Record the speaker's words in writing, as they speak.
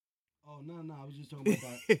no. I was just talking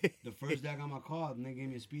about that. The first day I got my car, and they gave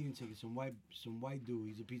me a speeding ticket. Some white dude.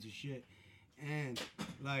 He's a piece of shit. And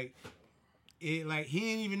like, he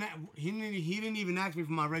didn't even ask me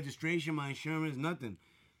for my registration, my insurance, nothing.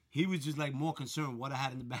 He was just like more concerned what I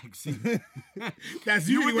had in the back seat. That's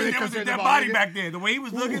usually what there was a dead body back there. The way he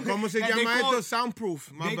was looking. ¿Cómo se llama esto?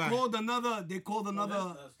 Soundproof.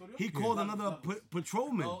 He called another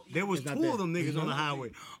patrolman. There was two of them niggas on the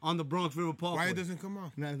highway on the Bronx River Parkway. Why it doesn't come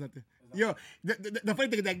on? No, it's nothing. Yo, the funny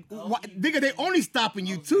thing is that nigga, they only stopping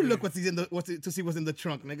you to look to see what's in the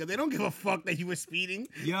trunk, nigga. They don't give a fuck that you were speeding.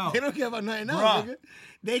 Yo, they don't care about nothing else, nigga.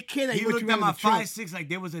 They care that he you looked at my 5'6" like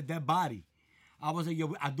there was a dead body. I was like,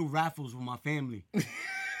 yo, I do raffles with my family.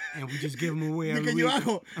 And we just give them away every week.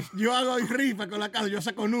 Yo hago rifa con la casa, yo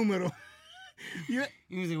saco número. He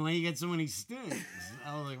was like, why you get so many stinks?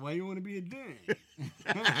 I was like, why you want to be a dick?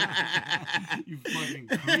 You fucking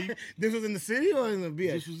creep. This was in the city or in the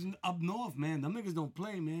BS? This was up north, man. Them niggas don't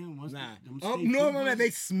play, man. Up north, man, they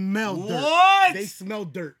smell dirt. What? They smell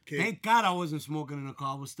dirt, kid. Thank God I wasn't smoking in the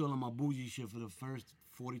car. I was still on my bougie shit for the first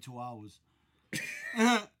 42 hours.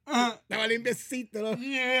 Estaba limpiecito, ¿no?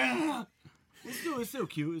 Yeah. It's still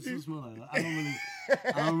cute. It still smells like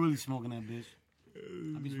that. I don't really smoke in that bitch.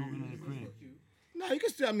 I be smoking in the crib. No, you can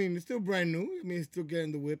still, I mean, it's still brand new. I mean, it's still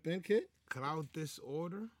getting the whip in, kid. Cloud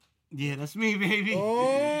disorder? Yeah, that's me, baby.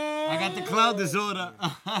 Oh. I got the cloud disorder.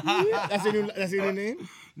 Yeah, that's your new name?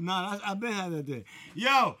 Nah, I've been had that there.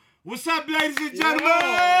 Yo, what's up, ladies and gentlemen? Yo,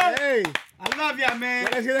 hey. I love y'all, man.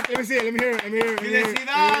 Let me see it. Let me hear it.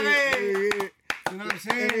 Felicidades. You know what I'm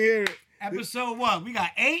saying? Let me hear it. Episode what? We got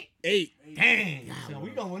 8? 8. Damn. So we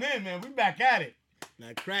going in, man. We back at it. Now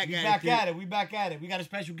crack We at back it. at it. We back at it. We got a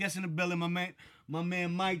special guest in the building, my man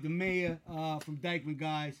Mike, the mayor from Dykeman,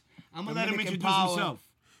 guys. I'm going to let him introduce himself.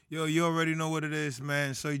 Yo, you already know what it is,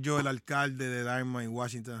 man. Soy yo, el alcalde de Dykeman,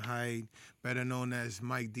 Washington Heights, better known as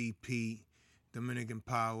Mike DP, Dominican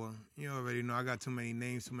Power. You already know. I got too many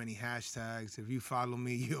names, too many hashtags. If you follow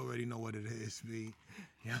me, you already know what it is, B.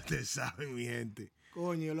 Ya te saben, mi gente.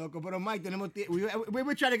 Coño, loco. Pero Mike, we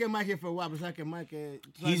were trying to get Mike here for a while, but it's like Mike...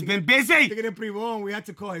 He's been busy. To get him pre-born, we had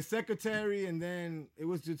to call his secretary, and then it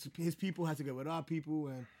was just his people had to get with our people,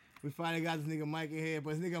 and we finally got this nigga Mike in here.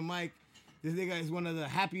 But this nigga Mike, this nigga is one of the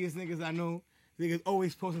happiest niggas I know. This nigga's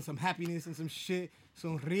always posting some happiness and some shit,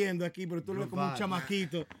 sonriendo aquí, pero tú lo como un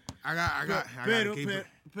chamaquito. I got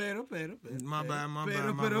My bad.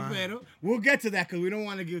 We'll get to that because we don't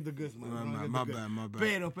want to give the goods, Mike. My bad.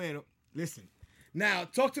 Pero, listen. Now,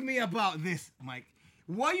 talk to me about this, Mike.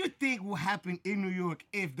 What do you think will happen in New York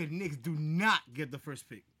if the Knicks do not get the first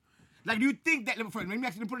pick? Like, do you think that... Let me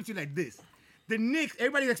actually put it to you like this. The Knicks,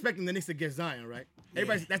 everybody's expecting the Knicks to get Zion, right?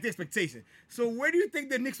 That's the expectation. So where do you think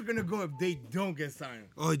the Knicks are going to go if they don't get Zion?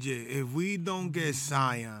 Oye, if we don't get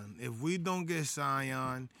Zion,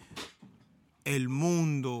 el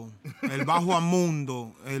mundo, el bajo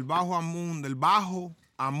amundo,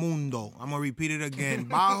 I'm going to repeat it again.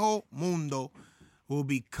 Bajo mundo will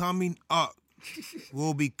be coming up.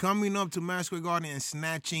 Will be coming up to Madison Square Garden and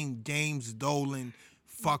snatching James Dolan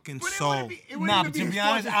fucking soul. Nah, but to be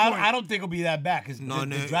honest, I don't think it'll be that bad because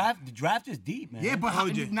the draft is deep, man. Yeah, but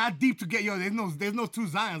not deep to get there's no two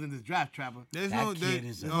Zions in this draft, Trevor. That kid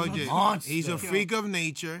is a monster. He's a freak of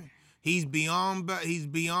nature. He's beyond. He's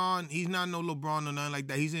not no LeBron or nothing like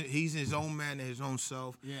that. He's his own man and his own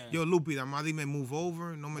self. Yeah. Yo, Loopy, madre me move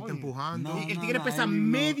over. No me está empujando. Él quiere pesar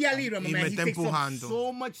media libra, man. Me He está takes up empujando.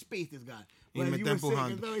 so much space, this guy. Y me está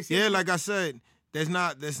empujando. Yeah, like I said,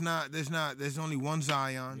 there's only one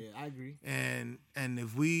Zion. Yeah, I agree. And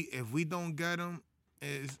if we don't get him,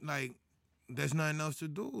 it's like there's nothing else to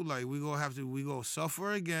do. Like we go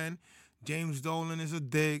suffer again. James Dolan is a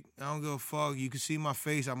dick. I don't give a fuck. You can see my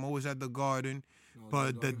face. I'm always at the Garden.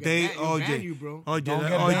 But the day, OJ,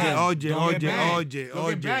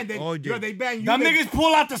 they ban you. Them niggas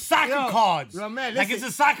pull out the soccer cards. Yo, man, like it's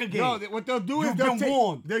a soccer game. Yo, what they'll do is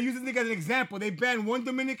they'll use this nigga as an example. They ban one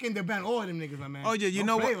Dominican, they ban all of them niggas, my man. OJ, you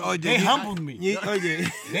know what? OJ, they humbled me.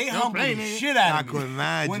 OJ, they humbled the shit out of me. I could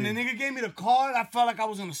imagine. When the nigga gave me the card, I felt like I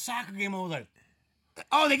was in a soccer game. I was like,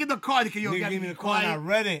 oh, they get the card. They gave me the card and I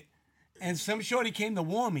read it. And some shorty came to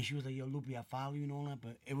warn me. She was like, yo, Loopy, I follow you and all that.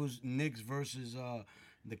 But it was Knicks versus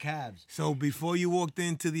the Cavs. So before you walked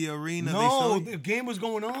into the arena, the game was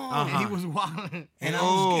going on. And he was wilding. And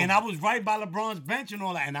I was right by LeBron's bench and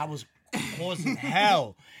all that. And I was causing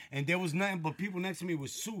hell. And there was nothing but people next to me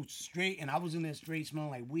with suits, straight. And I was in there straight,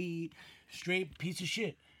 smelling like weed, straight piece of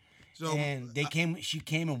shit. So and she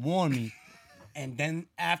came and warned me. And then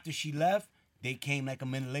after she left, they came like a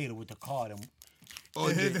minute later with the card. And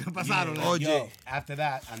Pasaron. OJ. Yo, after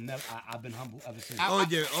that, I've been humble ever since.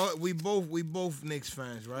 OJ, we both Knicks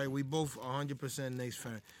fans, right? We both 100% Knicks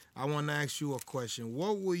fan. I want to ask you a question.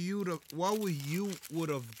 What would you would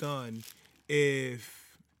have done if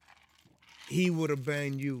he would have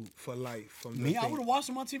banned you for life from the Me, I thing? would have watched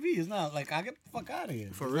him on TV. It's not like I get the fuck out of here.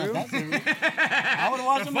 For It's real? not that serious. I would have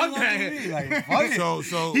watched him on TV. Like, fuck it.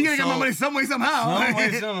 So He gonna get my money some way, somehow. Some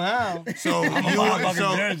way, somehow. So I'm you a would,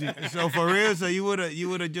 motherfucking jersey. so for real, so you would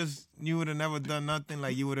have never done nothing,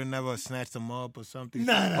 like you would have never snatched them up or something.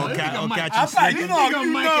 Nah, or this nigga Mike- catch I you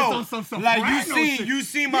thought slipping. Like you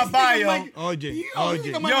see my bio. OJ.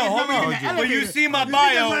 But you see my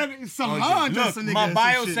bio. Somehow, Look, my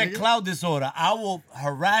bio said cloud disorder. I will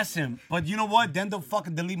harass him. But you know what? Then they'll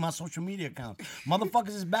fucking delete my social media account.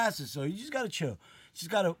 Motherfuckers is bastards. So you just gotta chill. Just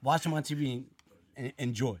gotta watch him on TV and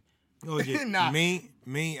enjoy. OJ, Nah. me,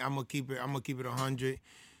 I'm gonna keep it 100.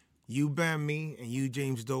 You ban me and you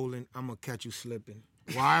James Dolan, I'm gonna catch you slipping.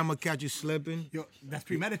 Why I'm gonna catch you slipping? Yo, that's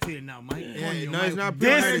premeditated now, Mike. Yeah, Yo, no, Mike. it's not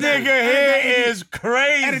This premeditated. nigga here is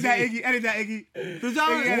crazy. Edit that, Iggy. Edit that, Iggy.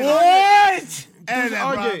 What? Edit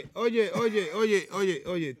that, bro.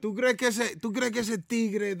 Oye, ¿tú crees que ese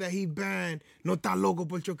tigre that he banned no está loco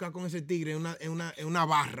por chocar con ese tigre en una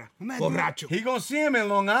barra, borracho? He gonna see him in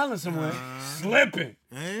Long Island somewhere, slipping.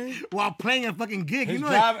 ¿Eh? While playing a fucking gig. His You know,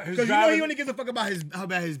 driver- because his you know driver- he only gives a fuck about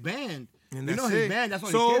his band. And You know that's his it. band. That's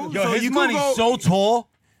why So- he cares. Yo, So his you could money's go- so tall.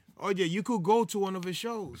 Oye, you could go to one of his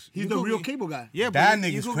shows. He's You the could- real cable guy. Yeah, but That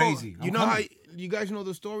you nigga's could crazy. You I'm know how coming. you guys know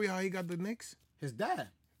the story how he got the Knicks His dad.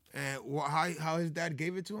 and how his dad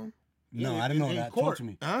gave it to him? No, Yeah, I didn't know in that. court. Talk to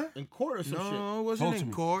me. Huh? In court or some shit. No, it wasn't Talk to in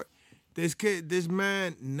me. court. This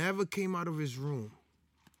man never came out of his room.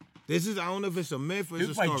 I don't know if it's a myth or He it's a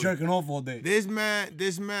was like story. jerking off all day. This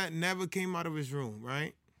man never came out of his room,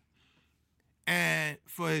 right? And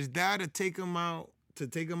for his dad to take him out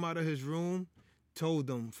of his room, told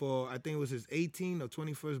him for, I think it was his 18th or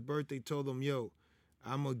 21st birthday, told him, yo,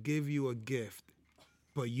 I'm gonna give you a gift,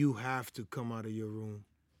 but you have to come out of your room.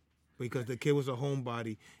 Because the kid was a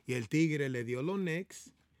homebody. Y el tigre le dio los Knicks,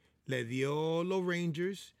 le dio los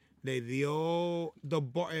Rangers, le dio the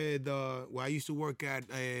where I used to work at,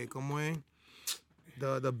 ¿cómo es?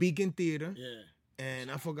 The Beacon Theater. Yeah.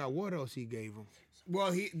 And I forgot what else he gave him.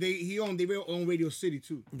 Well, they own Radio City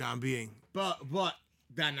too. También. But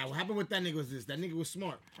that now what happened with that nigga was this. That nigga was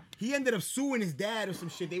smart. He ended up suing his dad or some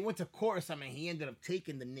shit. They went to court or something. He ended up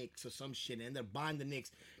taking the Knicks or some shit. And ended up buying the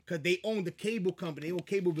Knicks because they owned the cable company. They own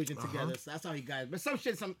Cablevision together. So that's how he got it. But some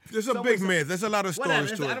shit, There's a big myth. There's a lot of whatever.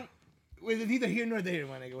 stories to it. It's neither here nor there,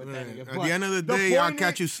 my nigga. With that nigga. At But the end of the day, I'll point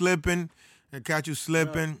catch you is- slipping.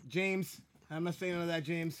 James, I'm not saying none of that,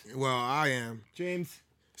 James. Well, I am. James.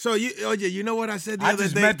 So you know what I said the I other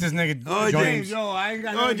just day? met this nigga. Oh, James. Yo, I ain't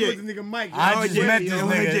got nothing to do OJ. with this nigga Mike. I just OJ, met this OJ,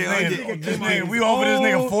 nigga. This nigga, we Oh. over this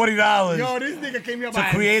nigga $40 Yo, this nigga came here to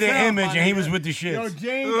create an image, and he was with the shit. Yo,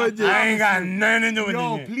 James. OJ. I ain't got nothing to do with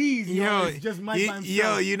Yo, this. please, yo, it's just Mike by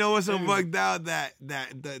himself. you know what's so fucked out that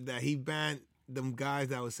he banned them guys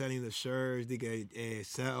that was selling the shirts. They could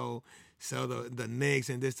sell the Knicks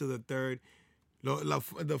and this to the third.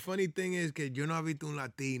 The funny thing is que yo no he visto un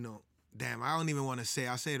Latino. Damn, I don't even want to say.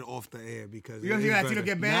 I'll say it off the air because You don't think Latino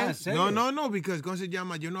get banned? No, because ¿cómo se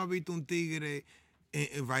llama? Yo no he visto un tigre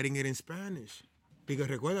writing it in Spanish. Because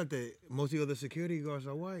recuérdate, most of the security guards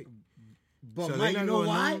are white. But So Mike, they you not know going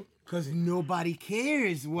why? on? Because nobody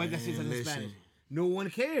cares what that shit's in listen. Spanish. No one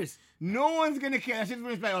cares. No one's gonna care. That shit's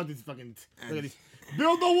in Spanish. Oh, this is fucking. Look at this.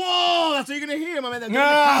 Build the wall. That's what you're gonna hear, my man.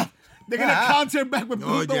 They're gonna counter back with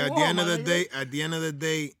build the wall. At the end of my the nigga.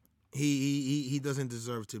 day, he doesn't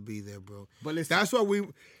deserve to be there, bro. But listen, That's what we.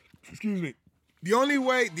 Excuse me. The only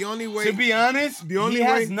way. To be honest, The only he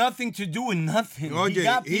has way- nothing to do with nothing.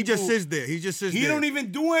 OJ, he just people- sits there. He just sits He there. don't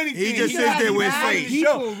even do anything. He just He sits got there with his mad at face. the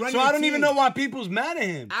show. People running So I don't the even team. know why people's mad at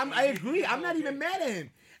him. I agree. I'm not even mad at him.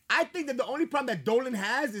 I think that the only problem that Dolan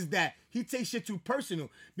has is that he takes shit too personal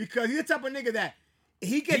because he's the type of nigga that he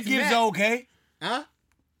He gets gives mad. a okay. Huh?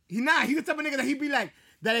 He's the type of nigga that he'd be like,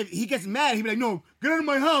 that if he gets mad, he'd be like, no, get out of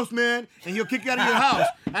my house, man. And he'll kick you out of your house,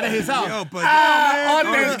 out of his house. Yo, but On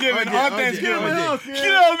OJ, Thanksgiving, OJ, on OJ, Thanksgiving. Get out of my OJ. house, man.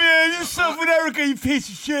 Get out, man. You suck with Erica, you piece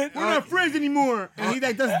of shit. We're not friends anymore. And he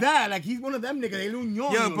like does that. Like he's one of them niggas. They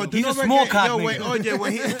ñoño. Yo, but He's you a know small what- cock Yo, nigga. wait, OJ,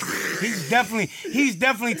 when he. He's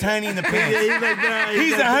definitely tiny in the pants. He's like that.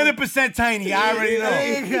 He's like 100% tiny. I already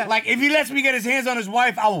know. Like, if he lets me get his hands on his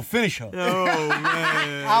wife, I will finish her. Oh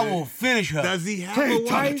man. I will finish her. Does he have a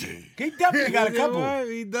wife? He definitely got a couple.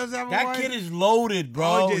 He does have a That wife. kid is loaded,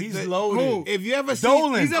 bro. OJ, He's the- loaded. If you ever seen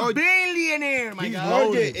Dolan. He's a OJ, billionaire, my He's God.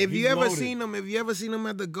 loaded. if you He's ever loaded. seen him, if you ever seen him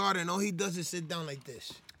at the Garden, all he does is sit down like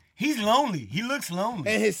this. He's lonely. He looks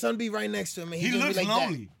lonely. And his son be right next to him. And He just be looks like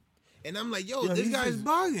lonely. That. And I'm like, yo, Yo, this he's guy's just-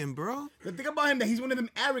 bugging, bro. The thing about him that he's one of them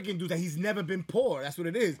arrogant dudes that he's never been poor. That's what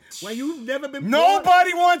it is. When you've never been poor,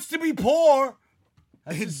 Nobody wants to be poor.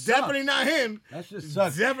 That it's just definitely sucks. not him. That just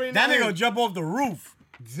sucks. Definitely That not nigga him. jump off the roof.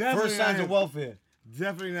 Definitely First not signs him. of welfare.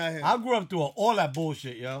 Definitely not him. I grew up through all that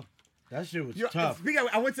bullshit, yo. That shit was Yo, tough. speaking of,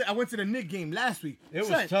 I went to the Knick game last week. It was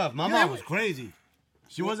Son, tough. My yo, mom it was crazy.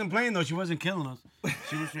 She wasn't playing though. She wasn't killing us.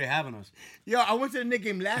 She was straight having us. Yo, I went to the Knick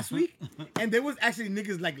game last week, and there was actually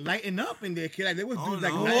niggas like lighting up in there, kid. Like there was dudes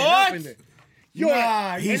like no. lighting What? up in there. Yo,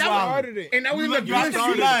 Nah, and he's I wild. started it. And I was in the I think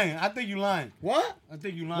you good lying. I think you lying. What? I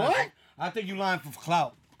think you lying. What? I think you lying for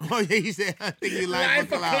clout. Oh, yeah, he said, I think you Line like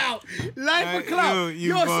for clout. Line for Right, clout. you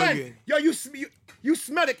Yo, son. bugging. Yo, you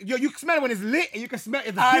smell it. Yo, you smell it when it's lit, and you can smell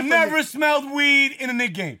it. I never smelled weed in a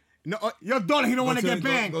Knick game. No, your daughter, he don't want to to get the- go-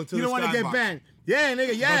 banned. go to He the don't want to skybox. get banned. Yeah,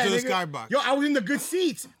 nigga, yeah. to the nigga. skybox. Yo, I was in the good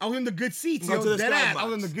seats. Go yo, to the dead ass. I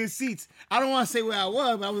was skybox. in the good seats. I don't want to say where I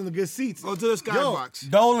was, but I was in the good seats. Go to the skybox.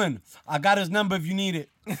 Dolan, I got his number if you need it.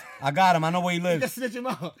 I got him. I know where he He can lives. snitch him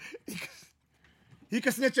out. He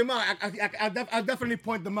can snitch him out. I'll definitely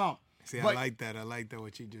point them out. See, But- I like that. I like that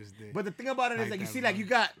what you just did. But the thing about it is, Like like, you that, see, like, bro. you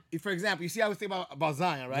got, for example, you see, I was thinking about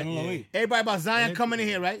Zion, right? No, no, no, wait. Everybody about Zion coming in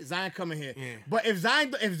here, right? Zion coming here. Yeah. But if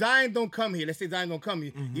Zion don't come here, let's say Zion don't come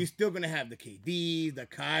here, Mm-hmm. you're still gonna have the KDs, the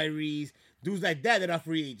Kyries, dudes like that are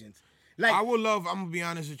free agents. Like, I would love. I'm gonna be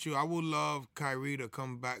honest with you. I would love Kyrie to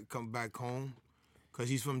come back home, cause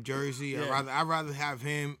he's from Jersey. Yeah. I'd rather have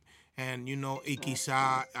him and y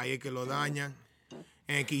quizá ahí es que lo dañan.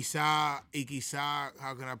 And quizá,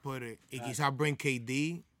 how can I put it? Y quizá bring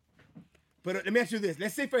KD. but let me ask you this: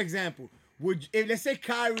 let's say, for example, let's say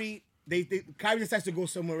Kyrie, Kyrie decides to go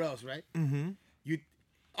somewhere else, right? Mm-hmm. You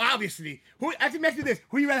obviously let me ask you this: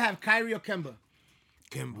 who you rather have, Kyrie or Kemba?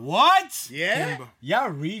 Kemba. What? Yeah, Kemba. Y'all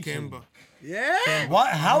reaching. Kemba. yeah. What?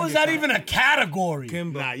 How is that even a category?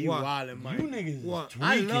 Kemba. Nah, you What? wildin', man. You niggas What? is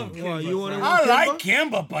I tweaking. love Kemba. What, you wanna son. want I like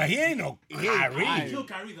Kemba? Kimba, but he ain't no Kyrie. I'm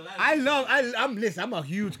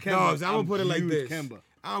a put it like huge this. Kemba.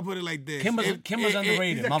 I'll put it like this. Kimba's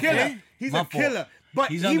underrated. He's a My killer. fault. He's My a killer. fault. But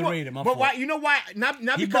He's he underrated. My But fault. why? You know why? Not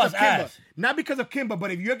He because of busts Kimba. ass. Not because of Kimba.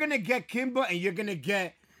 But if you're gonna get Kimba and you're gonna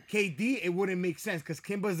get KD, it wouldn't make sense because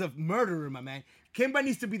Kimba's a murderer, my man. Kimba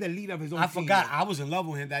needs to be the leader of his own I team. forgot. man. I was in love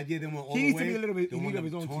with him that year. They went all He the needs way. to be a little bit- They he won need to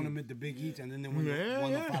the have his own tournament, the Big East, and then they won Yeah, the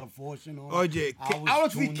yeah. Final Four and all. OJ, I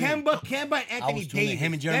would see tuned in. Kemba and Anthony was tuned in. Davis.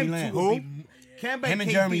 Him and Jeremy Them Lamb. two would be- Kemba Him and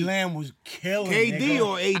KD. Jeremy Lamb was killing. KD nigga.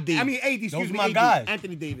 or AD? I mean AD. Excuse Those me, my AD. guys.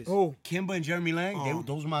 Anthony Davis. Oh. Kimba and Jeremy Lamb.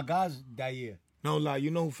 Those were my guys that year. No lie,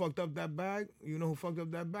 you know who fucked up that bag?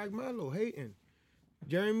 Melo, hating.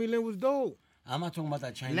 Jeremy Lin was dope. I'm not talking about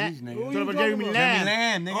that Chinese Lamb. nigga. What about talking Jeremy about? Lamb? Jeremy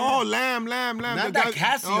Lamb, nigga. Oh, Lamb. Not that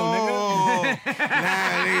Casio, oh.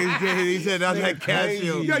 nigga. He said not that crazy.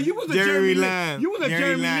 Casio. Yo, you was a Jeremy Lin. Lamb. You was a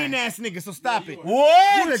Jeremy Lamb. Lin ass nigga. So stop it.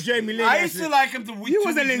 What? You was a Jeremy Lin I ass used to nigga. like him the week. You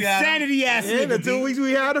was an 2 weeks we had him. insanity ass Yeah, nigga. the 2 B. weeks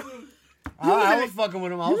we had him. I was fucking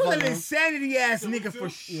with him. I You was was fucking an with him. insanity ass nigga for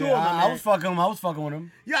sure, Yeah, my I man. was fucking him. I was fucking with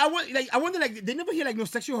him. Yeah, I wonder, like, they never hear like no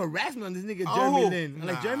sexual harassment on this nigga Oh, Jeremy Lin.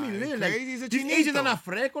 Like nah, Jeremy Lin, like crazy. He's a these chinito. Asians are not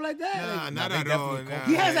freco like that. Nah, Like, not they at all. definitely Nah.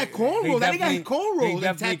 he has like cornrows. That nigga has They cornrows and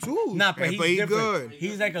definitely- tattoos. Nah, but Yeah, he's but he different. good.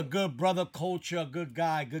 He's like a good brother, culture, good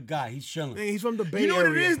guy. He's chilling. Man, he's from the Bay You know what it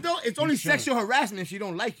Area. is though? It's only chilling. sexual harassment if she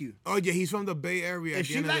don't like you. Oh yeah, he's from the Bay Area. At If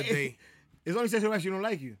the she end of like, the day, it's only sexual harassment she don't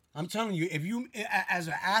like you. I'm telling you, if you, as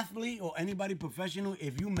an athlete or anybody professional,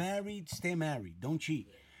 if you married, stay married. Don't cheat,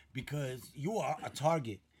 because you are a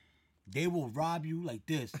target. They will rob you like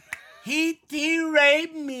this. He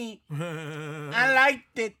raped me. I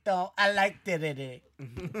liked it though. I liked it.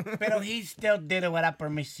 Pero he still did it without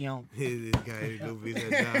permission. this guy Loopy's a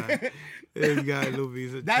dime. This guy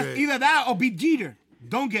Loopy's a That's trick. either that or be Jeter.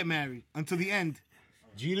 Don't get married until the end.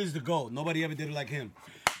 Jeter's the GOAT. Nobody ever did it like him.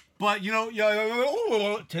 But you know,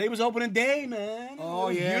 today was opening day, man. Oh,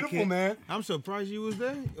 It was yeah, beautiful, kid. man. I'm surprised you was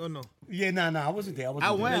there or no? Yeah, nah, I wasn't there. I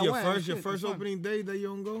wasn't I there. went. your went. first, Shit, your first it's fun. opening day that you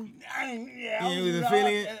don't go. I Yeah, with the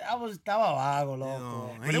feeling- estaba vago, loco.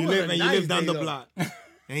 No. But And it you was live a and you nice lived down day, the though. block.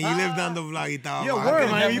 And you lived down the block. Y estaba Yo, bajo. word,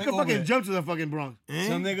 can man. You definitely can fucking Uber. jump to the fucking Bronx.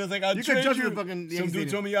 Some niggas like, I'll You trade can judge you. the fucking Some Yankee dude Stadium.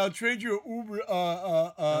 told me, I'll trade you an Uber,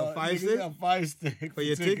 Fire nigga, stick? a fire stick For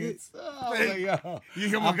your tickets? I was like, yo. You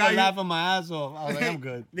hear I my was guy? laughing my ass off. I was like, I'm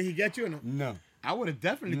good. Did he get you or no? No. I would have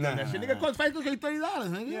definitely done that shit. Nigga, cost $5 $30,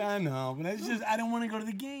 nigga. Yeah, I know, but it's just I didn't want to go to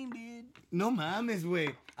the game, dude. No mames,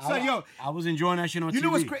 way. So, yo, I was enjoying that shit on TV. you know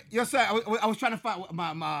what's crazy? Yo, sir, I was trying to find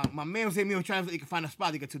my man was saying me was trying to find a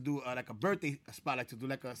spot to do like a birthday spot, like to do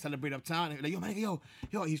like a celebrate uptown. And like, yo, man,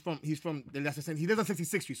 yo, he's from he lives on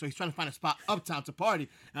 66th Street, so he's trying to find a spot uptown to party.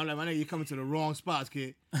 And I'm like, man, you're coming to the wrong spots,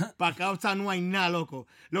 kid. Pa acá uptown no hay nada, loco.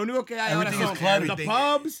 Lo único que hay ahora son the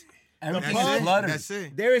pubs. Everything is cluttered. That's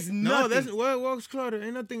it. There is nothing. No, that's what's cluttered.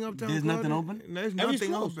 Ain't nothing uptown. There's cluttered. nothing open? There's Everything's nothing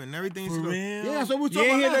closed. open. Everything's For closed. real? Yeah, so we You talking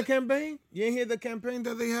ain't hear about the campaign? You ain't hear the campaign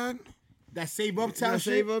that they had? that Save Uptown That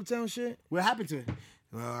shit. Save Uptown shit? What happened to it?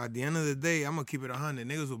 Well, at the end of the day, I'm gonna keep it 100.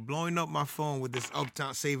 Niggas were blowing up my phone with this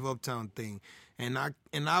Uptown Save Uptown thing, and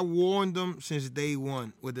I warned them since day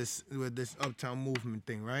one with this Uptown movement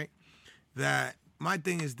thing, right? That my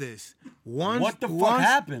thing is this: What the fuck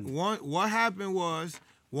happened? What happened was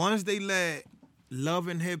once they let love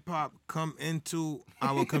and hip hop come into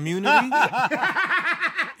our community,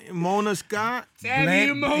 Mona Scott.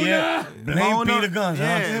 Blame Mona. Blame Peter Guns,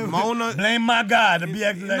 Yeah, huh? Mona. Blame my guy, the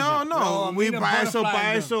BX legend. No, we Mina by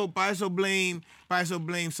Butterfly, so blame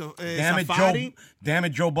so Damn it, Safari,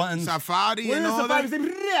 Joe Buttons. Safari, What and is all the that.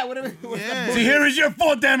 vibe? Whatever. Yeah. See, here is your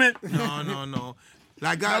fault, damn it. No.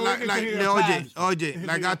 Like No, we can continue the OJ,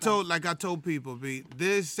 past. I told people, B,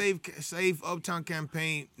 this Save Uptown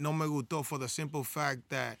campaign no me gustó for the simple fact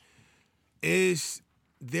that it's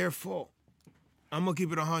their fault. I'm gonna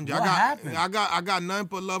keep it 100. What happened? I got none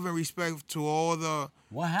but love and respect to all the.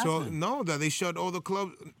 What happened? No, that they shut all the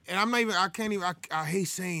clubs, and I'm not even. I can't even. I hate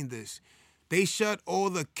saying this. They shut all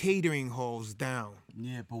the catering halls down.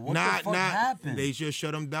 Yeah, but what the fuck happened? They just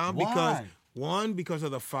shut them down Why? because one, because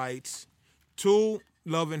of the fights. Two,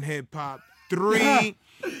 love and hip hop. Three,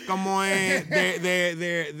 come on,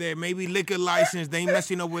 they're maybe liquor license. They ain't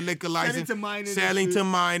messing up with liquor license. Selling to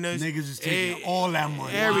minors. Niggas is taking all that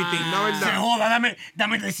money. Everything. No, it's Se not. joda,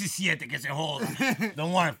 dame 17 que se joda.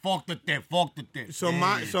 Don't want it. Fuck the thing. So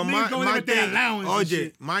my with their thing, allowance and OJ,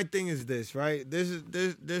 shit. my thing is this, right? This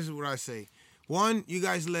is what I say. One, you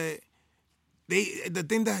guys the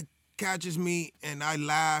thing that catches me and I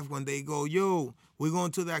laugh when they go, yo, we're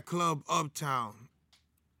going to that club uptown.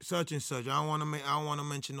 Such and such. I don't want to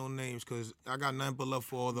mention no names because I got nothing but love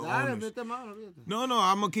for all the owners. No,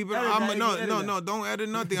 I'm gonna keep it. Don't edit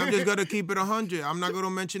nothing. I'm just gonna keep it 100. I'm not gonna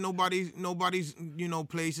mention nobody's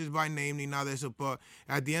places by name ni nada de eso. But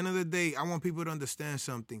at the end of the day, I want people to understand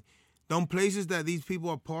something. Them places that these people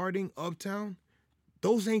are partying uptown,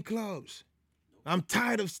 those ain't clubs. I'm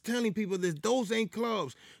tired of telling people this. Those ain't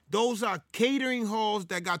clubs. Those are catering halls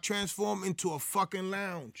that got transformed into a fucking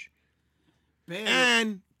lounge.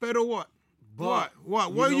 Pero what?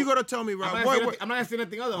 What are you gonna tell me, Rob? I'm not saying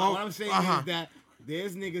anything other. What I'm saying is that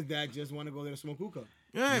there's niggas that just want to go there to smoke hookah.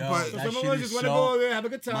 Yeah, Yo, but that Some shit of us is just want to so- go there, have a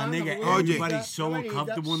good time. My nigga, have a good everybody's time. so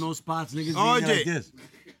uncomfortable in those spots. Niggas OJ. be like this.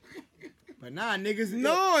 But nah, niggas.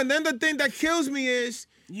 no, and then the thing that kills me is,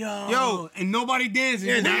 Yo, and nobody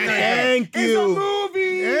dances. thank It's a you.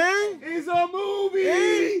 movie. Eh? It's a movie.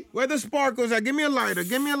 Hey, where the sparkles at? Give me a lighter.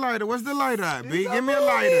 Where's the lighter at, B? It's a Give me a movie.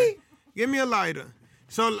 lighter. Give me a lighter.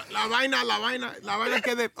 So la vaina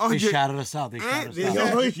que de. They Oye, shouted us out. They shouted us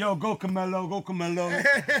out. Yo, go Camelo.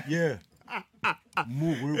 Yeah.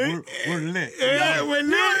 We're lit. yeah, we're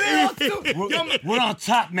lit. We're on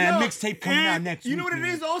top, man. Yo, Mixtape coming out next week. You know what it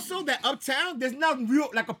is also? That uptown, there's not real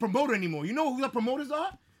like a promoter anymore. You know who the promoters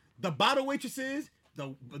are? The bottle waitresses,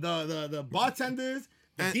 the bartenders,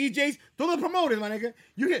 the DJs. Those are the promoters, my nigga.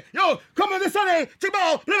 You hear, yo, come on this Sunday, check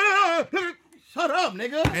out. Shut up,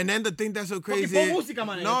 nigga. And then the thing that's so crazy. Fucking pon música,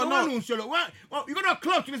 my nigga. No. Anuncio, look. Well, you go to a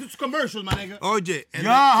club to listen to commercials, my nigga. Oye, and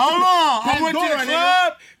Yeah, hold on. I went to Pandora, the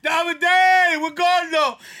club the other day with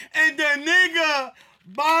Gordo, and the nigga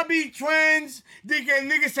Bobby Trends,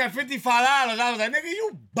 nigga said $55. I was like, nigga,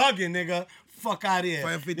 you bugging, nigga. Fuck out of here.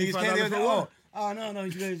 $55 Niggas came there, for like, what? oh, no,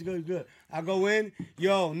 he's good. I go in,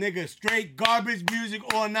 yo, nigga, straight garbage music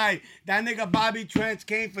all night. That nigga Bobby Trent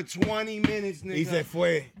came for 20 minutes, nigga. y se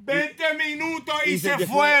fue. 20 minutos y se lle-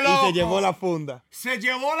 fue, loco. y se llevó la funda. Se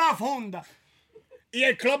llevó la funda. Y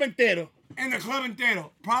el club entero. And the club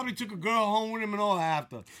entero. Probably took a girl home with him and all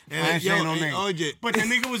after. And, I ain't yo, saying no and, name. oye. But the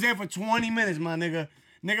nigga was there for 20 minutes, my nigga.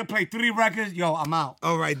 Nigga played 3 records. Yo, I'm out.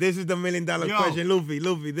 All right, this is the $1 million Yo. question.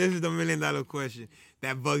 Luffy, this is the $1 million question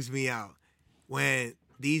that bugs me out. When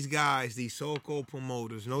these guys, these so-called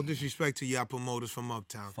promoters, no disrespect to y'all promoters from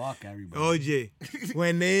Uptown. Fuck everybody. OJ,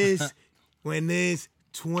 when there's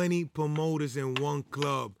 20 promoters in one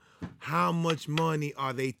club, how much money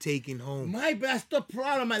are they taking home? Mike, that's the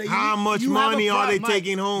problem, man. How much money are they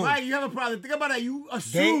taking home? Mike, you have a problem. Think about that. You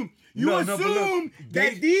assume You assume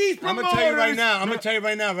that these promoters... I'm going to tell you right now. I'm going to tell you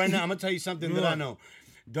right now. I'm going to tell you something that I know.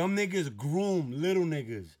 Them niggas groom little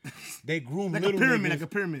niggas. They groom like little a pyramid, niggas. Like a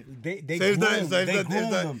pyramid. They groom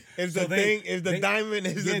them. If the diamond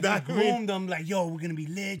is the diamond. They groom them like, yo, we're gonna be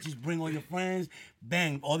lit. Just bring all your friends.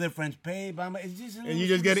 Bang, all their friends pay. It's just and you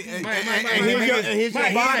just get it. And here's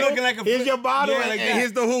your bottle. Here's your bottle, and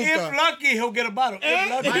here's the hookah. If lucky, he'll get a bottle.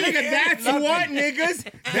 My nigga, that's what niggas.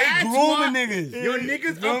 That's grooming niggas. Your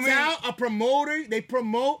niggas uptown, a promoter. They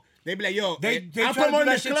promote. They be like, yo, they I'm tried to do promoting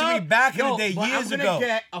that this shit club. to me back in the day, years I'm ago. gonna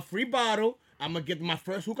get a free bottle. I'm gonna get my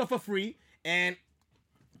first hookah for free, and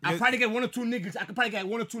I'll probably get one or two niggas. I could probably get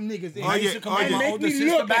one or two niggas in. And make me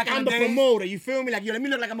look like I'm the promoter. You feel me? Like, yo, let me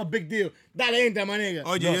look like I'm a big deal. Dale, entra, my nigga.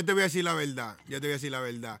 Oye, yo te voy a decir la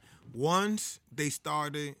verdad. Once they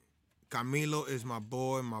started, Camilo is my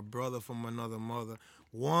boy, my brother from another mother.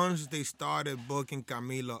 Once they started booking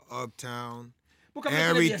Camilo uptown,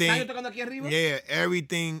 everything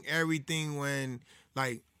when,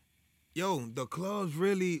 like, yo, the clubs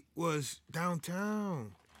really was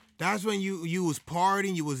downtown. That's when you was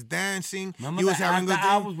partying, you was dancing, you was having good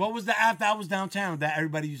things. What was the after hours downtown that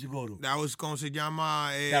everybody used to go to? That was como se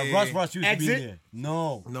llama. That Russ used to be there.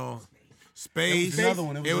 No. Space. It was another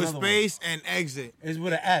one. It was Space and Exit. It's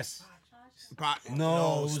with an S.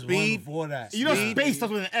 No, it was Speed. one before that. You know, Space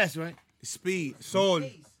starts with an S, right? Speed. Sol.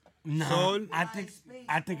 Nah, Sol. I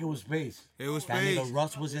think it was Space. It was that Space. Nigga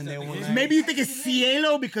Russ was in there one night. Maybe you think it's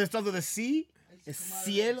Cielo because it starts with a C? It's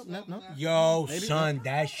Cielo? No? Yo, son,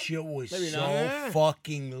 that shit was so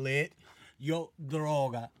fucking lit. Yo,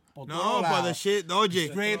 droga. No, but the shit, oye.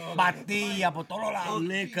 Straight patilla, por todos lados,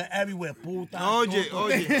 liquor everywhere, puta. Oye.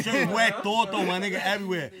 Straight wet toto, my nigga,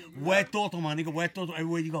 everywhere. Wet toto, my nigga, wet toto,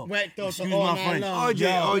 everywhere you go. Wet toto, excuse my French.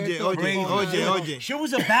 Oye. Shit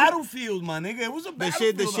was a battlefield, my nigga. It was a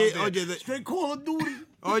battlefield. The shit, straight Call of Duty.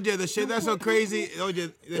 Oye, the shit that's so crazy,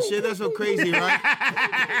 right?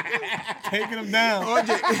 Taking them down. Oye.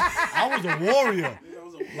 I was a warrior.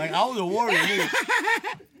 Nigga.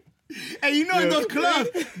 And you know, in those clubs,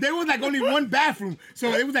 there was like only one bathroom,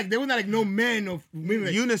 so it was like there was not like no men or women.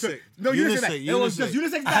 Like, unisex. So, no unisex. It was just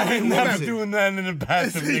unisex. I ain't never doing nothing in the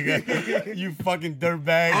bathroom, nigga. You fucking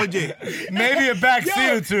dirtbag. OJ. Maybe a back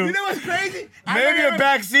seat or two. You know what's crazy? Maybe a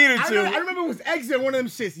back seat or two. I remember it was Exit, one of them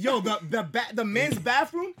shits. Yo, the men's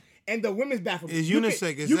bathroom and the women's bathroom. Is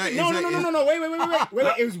unisex. No. Wait.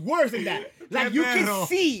 It was worse than that. Like you can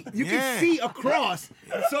see across.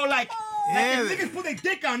 So like the niggas put their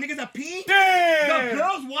dick out, niggas are peeing. Damn. The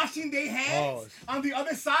girls washing their hands on the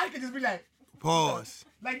other side could just be like pause.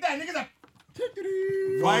 Like that, niggas are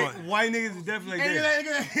white niggas is definitely like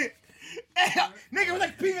that. Nigga was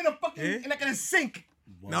like peeing in a fucking like in a sink.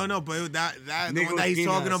 Wow. No, but it, that the one that he's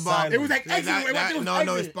talking about. It was like Exit.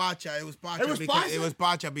 It's Pacha. It was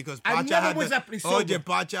Pacha because Pacha had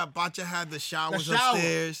Pacha had the showers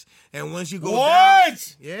upstairs, and once you go down,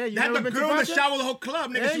 you had the girl in the shower the whole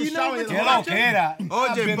club, nigga. She was showering.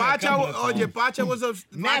 Pacha was up.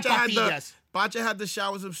 Pacha had the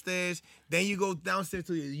showers upstairs. Then you go downstairs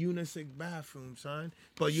to your unisex bathroom, son.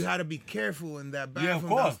 But you had to be careful in that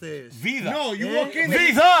bathroom downstairs. Vida. No, you walk in.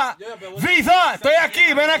 Vida. Estoy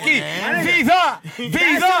aquí. Ven aquí. Vida.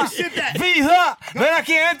 Ven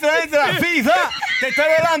aquí. Entra. Vida. Te estoy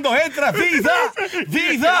velando. Entra.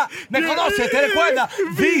 Vida. Me conoces. Te recuerda.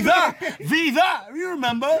 Vida. You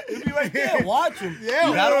remember? You'll be right there. Watch him. Yeah,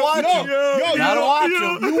 you gotta watch him. You gotta watch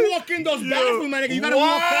him. You walk in those bathrooms, man. You gotta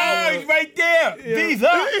walk out. He's right there.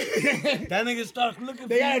 Vida. That nigga starts looking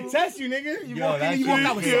for you. They gotta test you, nigga. You walk in and you walk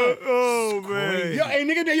out with something. Oh, man. Yo, hey,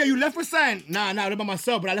 nigga, you left with sign? Nah, I left by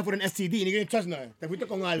myself, but I left with an STD. Nigga didn't touch nothing. Te fuiste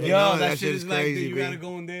con algo. Yo, that shit is like, you gotta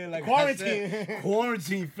go in there like quarantine.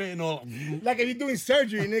 Quarantine fitting all. Like if you're doing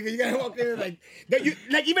surgery, nigga, you gotta walk in like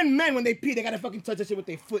even men when they pee, they gotta fucking touch that shit with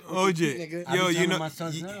their foot. OJ, yo, you know, my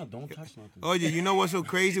sons now, don't touch nothing. OJ, you know what's so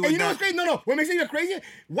crazy with that? You know what's crazy? No. What makes it crazy?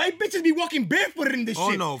 White bitches be walking barefoot in this shit.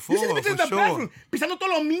 Oh no, you see the bitches in the bathroom, pisando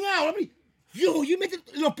todos los miados. Yo, you mete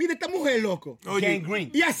los pies de esta mujer, loco.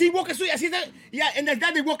 Gangrene. Yeah, así walking sweet. And like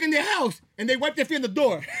that, they walk in their house and they wipe their feet on the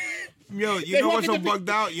door. Yo, you know what's so bugged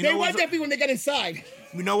out? They wipe their feet when they get inside.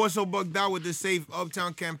 You know what's so bugged out with the Safe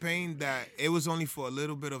Uptown campaign? That it was only for a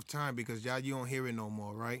little bit of time because y'all, you don't hear it no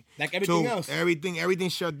more, right? Like everything else. Everything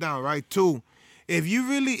shut down, right? Two, if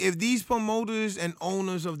these promoters and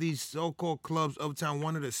owners of these so-called clubs uptown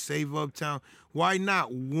wanted to save Uptown, why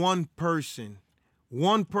not one person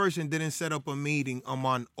didn't set up a meeting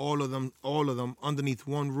among all of them underneath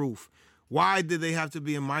one roof? Why did they have to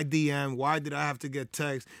be in my DM? Why did I have to get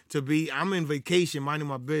text I'm in vacation, minding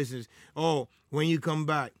my business. Oh, when you come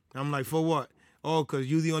back. I'm like, for what? oh, because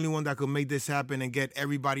you the only one that could make this happen and get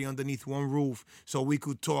everybody underneath one roof so we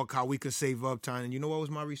could talk how we could save up time. And you know what was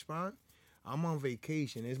my response? I'm on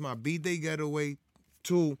vacation. It's my B-Day getaway,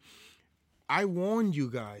 too. I warned you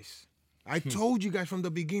guys. I told you guys from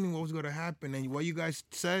the beginning what was going to happen. And what you guys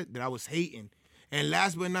said, that I was hating. And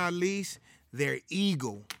last but not least, their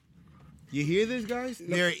ego. You hear this, guys?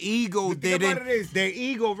 Their ego didn't. Their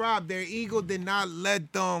ego, Rob, their ego did not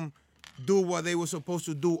let them do what they were supposed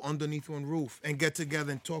to do underneath one roof and get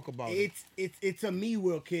together and talk about it. It's a me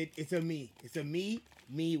world, kid. It's a me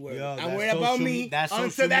world. Yo, I'm worried about me.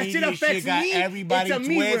 Until that shit affects me, everybody it's a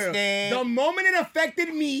me world. twisted. The moment it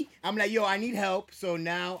affected me, I'm like, yo, I need help. So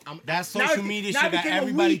now That social media shit got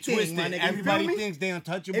everybody twisted. Everybody thinks they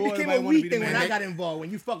untouchable. It became a weak thing when I got involved.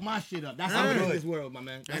 When you fuck my shit up. That's how it is in this world, my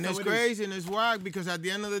man. And it's crazy and it's wild because at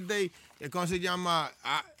the end of the day,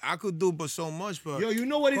 I could do but so much, but... Yo, you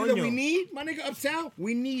know what it is that we need, my nigga, uptown?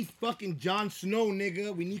 We need fucking Jon Snow,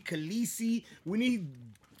 nigga. We need Khaleesi. We need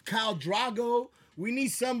Khal Drogo. We need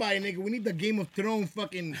somebody, nigga. We need the Game of Thrones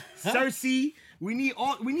fucking Cersei. We need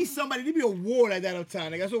somebody. There be a war like that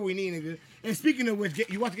uptown, nigga. That's what we need, nigga. And speaking of which,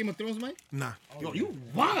 you watch Game of Thrones, Mike? Nah. Yo, you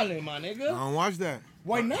wildin', my nigga. I don't watch that.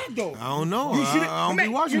 Why not, though? I don't know. I don't be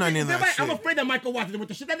watching any of that shit. I'm afraid that Michael watches it. With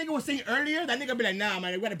the shit that nigga was saying earlier, that nigga be like, nah,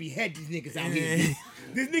 man, we gotta behead these niggas out here.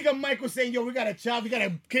 This nigga Michael saying, yo, we gotta chop, we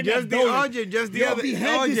gotta kidnap Just the other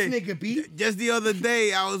behead this nigga, B. Just the other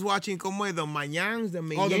day, I was watching como the Mayans, the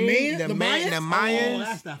Mayans? Mayans. Oh,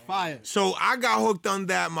 that's that fire. So I got hooked on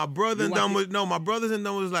that. My brother and them my brothers and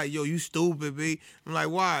them was like, yo, you stupid, B. I'm like,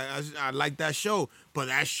 why? I like that show. But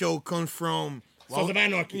that show comes from... Sons of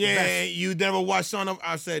Anarchy. Yeah, you never watched Son of...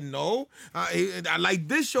 I said, no. I like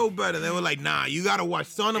this show better. They were like, nah, you got to watch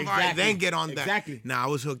Son of... Exactly. Then get on that. Exactly. Nah, I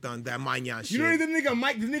was hooked on that Manyan shit. You know this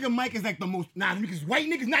nigga Mike is like the most... Nah, niggas white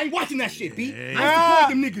niggas, nah, I ain't watching that shit, B. I support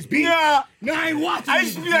them niggas, B. Nah, I ain't watching I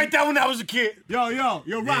used to be like that when I was a kid. Yo,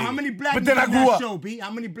 Rob, how many black dudes on that show, B?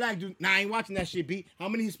 How many black dudes... Nah, I ain't watching that shit, B. How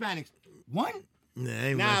many Hispanics? One?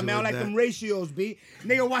 Nah, man, I like them ratios, B.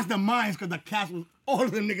 Nigga watch the Mayans because the cast was... All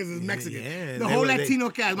of them niggas is Mexican. Yeah, the whole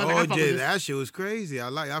Latino cast. That shit was crazy.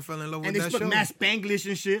 I fell in love with that show. And they spoke mass Spanglish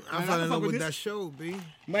and shit. I fell in love with that show, B.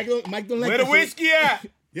 Mike don't like Where the whiskey at?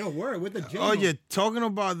 Yo, word, with the gin. Oh, you're talking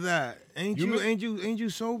about that. Ain't you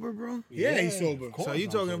sober, bro? Yeah, he's sober. So you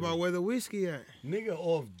talking about where the whiskey at? Nigga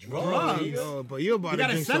off drugs. Oh, but you're about to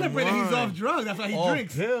drink some wine. You gotta celebrate that he's off drugs. That's why he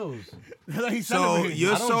drinks. Pills. That's why he's celebrating.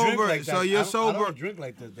 You're sober. Like so you're sober. I don't drink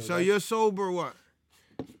like that, though. So you're sober what?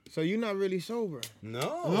 So you're not really sober?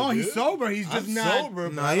 No, he's sober. He's just not sober.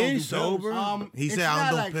 No, he ain't sober. He said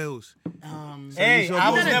I don't do pills. Hey,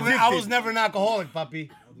 I was never an alcoholic, papi.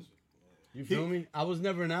 You feel me? I was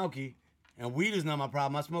never an alky, and weed is not my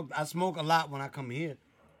problem. I smoke a lot when I come here.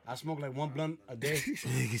 I smoke like one blunt a day.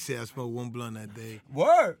 He said I smoke one blunt a day.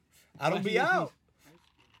 Word. I don't be out.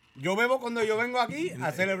 Yo bebo cuando yo vengo aquí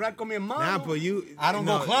a celebrar con mi hermano. Nah, but I don't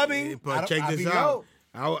go clubbing. But check this out.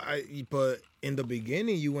 But in the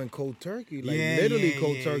beginning, you went cold turkey, like literally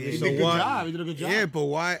cold turkey. So why? You did a good job. Yeah, but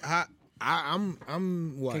why?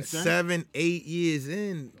 I'm what 7, 8 years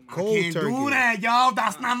in cold turkey. Can't do that, yo.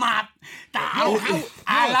 That's not my.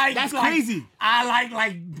 That's crazy. I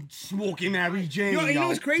like smoking Mary Jane. Yo, you know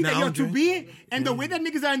what's crazy? Nah, To be and the way that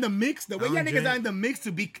niggas are in the mix, the way that niggas are in the mix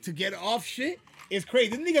to get off shit. It's crazy.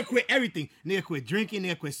 This nigga quit everything. Nigga quit drinking.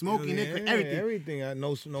 Nigga quit smoking. Nigga quit everything. Everything.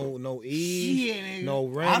 No E. No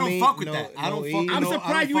Remy. I don't fuck with that. I don't fuck. I'm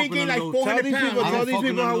surprised you ain't getting like 400 pounds. Tell these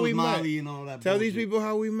people how we met. Tell these people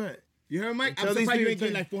how we met. You heard, Mike? I'm surprised you ain't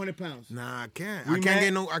getting like 400 pounds. Nah, I can't. I can't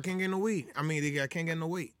get no weight. I mean, I can't get no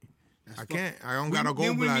weight. I can't. I don't got a gallbladder.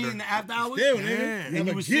 Then we meet in the after hours. Still, nigga. And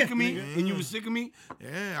you was sick of me. And you was sick of me.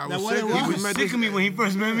 Yeah, I was sick of me. He was sick of me when he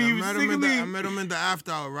first met me. He was sick of me. I met him in the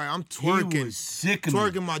after hour, right? I'm twerking. He was sick of me.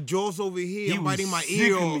 Twerking my jaws over here. I'm biting my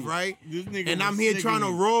ear off, right? And I'm here trying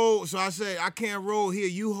to roll. So I said, I can't roll here.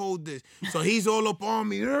 You hold this. So he's all up on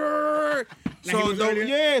me.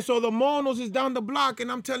 So the monos is down the block,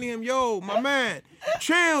 and I'm telling him, yo, my man,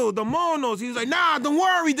 chill, the monos. He's like, nah, don't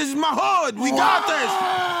worry, this is my hood. We got this.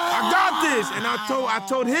 I got this. And I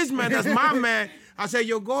told his man, that's my man. I said,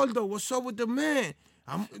 yo, Gordo, what's up with the man?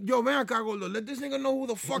 Yo, man, Gordo, let this nigga know who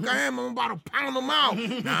the fuck I am. I'm about to pound him out.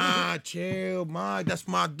 Nah, chill, man, that's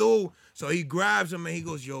my dude. So he grabs him and he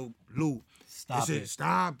goes, yo, Lou.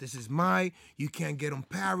 Stop. This is you can't get him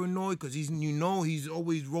paranoid because he's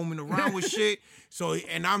always roaming around with shit. So,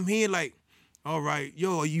 and I'm here like, all right,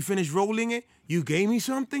 yo, you finished rolling it? You gave me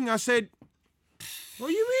something? I said, what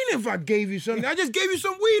do you mean if I gave you something? I just gave you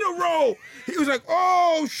some weed to roll. He was like,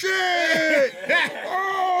 oh, shit.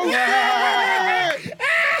 Oh, shit.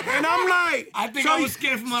 And I'm like, I think so I was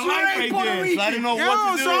scared for my so life they right Puerto there. So I Rican. didn't know Yo,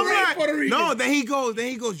 what to do. so I'm Right, like, Puerto Rican. no, then he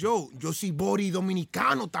goes, yo soy Bori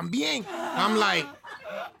Dominicano también. I'm like,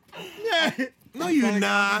 yeah, no you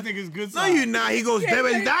not. This nigga's good No side. you not. He goes, de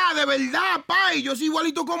verdad, pai. Yo soy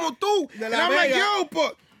igualito como tú. De And La I'm like, Vega. yo,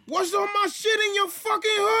 but what's on my shit in your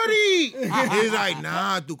fucking hoodie? He's like,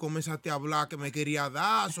 nah, tú comenzaste a hablar que me quería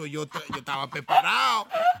dar, so yo estaba preparado.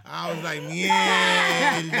 I was like,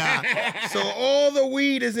 mierda. So all the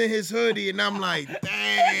weed is in his hoodie, and I'm like,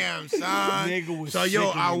 damn, son. Nigga was So yo,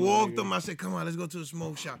 sick of I me, walked nigga. him. I said, come on, let's go to the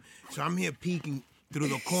smoke shop. So I'm here peeking through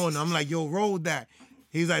the corner. I'm like, yo, roll that.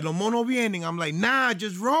 He's like, los monos vienen. I'm like, nah,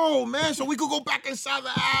 just roll, man, so we could go back inside the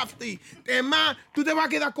after. Then, man, tú te vas a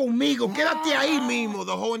quedar conmigo. Quédate ahí mismo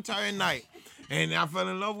the whole entire night. And I fell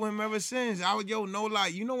in love with him ever since. I was, yo, no lie.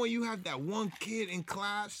 You know when you have that one kid in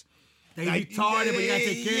class? They retarded, but you gotta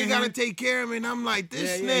take care You of gotta him. take care of him. And I'm like,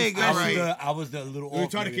 this Yeah, yeah, nigga, right? I was the little You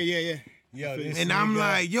off retarded nigga. kid, yeah. Yo, this And I'm nigga-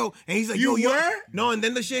 like, yo, and he's like, You yo, were? no, and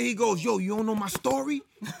then the shit he goes, yo, you don't know my story?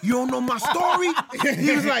 You don't know my story?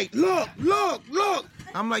 He was like, look.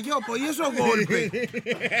 I'm like, yo, pues, y eso golpe.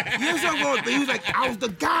 Y eso golpe. He was like, I was the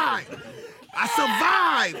guy. I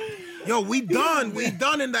survived. Yo, we done. We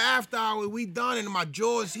done in the after hour. We done, and my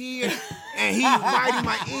jaw's here, and he's biting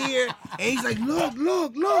my ear, and he's like,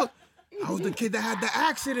 look. I was the kid that had the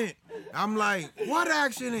accident. I'm like, what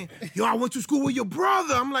accident? Yo, I went to school with your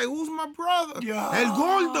brother. I'm like, who's my brother? Yo. El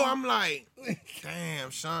Gordo. I'm like,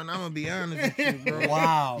 damn, son, I'm going to be honest with you, bro.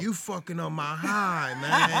 Wow. You fucking up my high,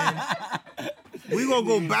 man. We gonna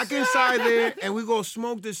go back inside there and we gonna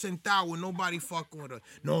smoke this sentado with nobody fucking with us.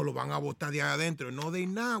 No, lo van a botar de ahí adentro. No, they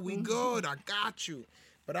not. We good. I got you.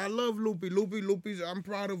 But I love Loopy. Loopy's, I'm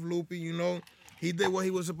proud of Loopy, you know. He did what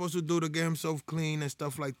he was supposed to do to get himself clean and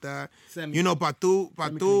stuff like that. Semi. You know, Patu,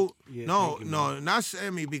 Yeah, no, thank you, no, not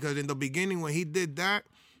semi, because in the beginning when he did that,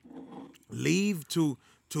 leave to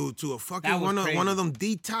a fucking That was one of crazy. them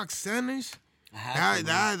detox centers. I had to,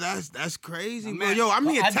 man. That's crazy, Man, bro. Yo, I'm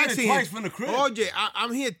here I did it texting twice him. from the crib. OJ,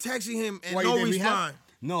 I'm here texting him and Why, you no did rehab? response.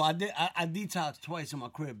 No, I did. I detoxed twice in my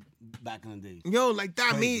crib back in the day. Yo, like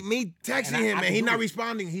that, Crazy. me texting And I him and can he do not it.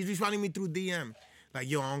 responding. He's responding me through DM. Like,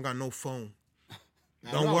 yo, I don't got no phone.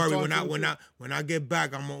 I Don't know, worry, talk to him. when I get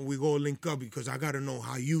back, we go link up because I gotta know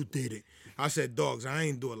how you did it. I said, dogs, I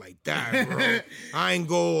ain't do it like that, bro. I ain't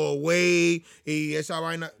go away. Esa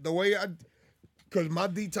vaina, the way cause my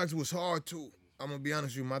detox was hard too. I'm gonna be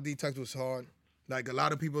honest with you, my detox was hard. Like a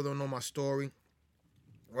lot of people don't know my story.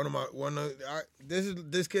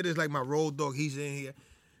 This kid is like my road dog. He's in here.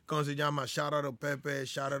 Como se llama? Shout out to Pepe.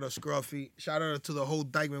 Shout out to Scruffy. Shout out to the whole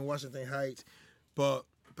Dykeman, Washington Heights. But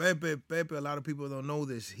Pepe, a lot of people don't know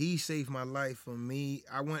this. He saved my life from me.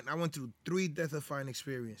 I went through 3 death-defying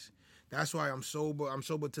experiences. That's why I'm sober. I'm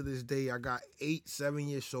sober to this day. I got 7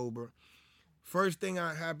 years sober. First thing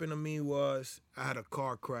that happened to me was I had a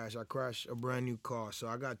car crash. I crashed a brand new car. So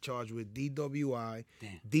I got charged with DWI,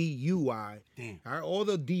 Damn. DUI, Damn. all right, all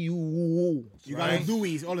the DUs. You got the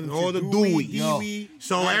Deweys, all of them. All shit. the Dewey, Deweys. Dewey.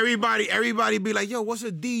 So everybody be like, yo, what's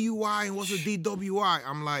a DUI and what's a DWI?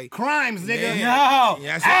 I'm like, Crimes, nigga. Yeah. No.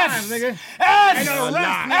 Yes, Crimes, nigga. S. no A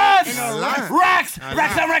rest, lot. S. A lot. Rex. A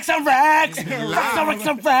Rex lot. and Rex and Rex. Rex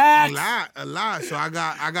and Rex. a lot. So I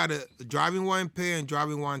got a driving while impaired and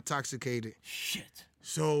driving while intoxicated. Shit.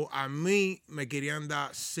 So a mí me querían dar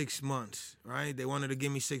 6 months, right? They wanted to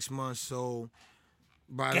give me 6 months. So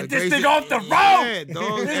by Get the this grace nigga of- off the road. Yeah,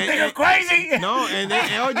 dog. This nigga crazy. No, and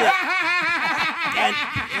then oye,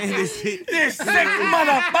 and This sick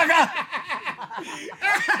motherfucker.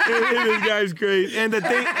 this guy's crazy. And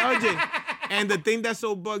the thing that's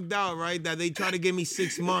so bugged out, right? That they try to give me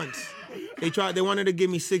 6 months. They wanted to give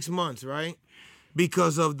me 6 months, right?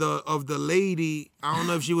 Because of the lady, I don't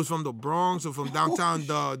know if she was from the Bronx or from downtown.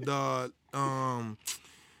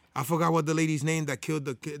 I forgot what the lady's name that killed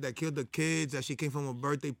the kids. That she came from a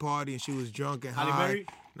birthday party and she was drunk and Halle high. Berry?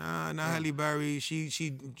 Nah, not Halle Berry.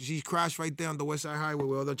 She crashed right there on the West Side Highway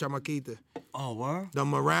with other chamaquita. Oh, what? The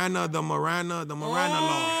Marana law.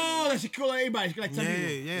 Oh, that she killed everybody. She killed like 10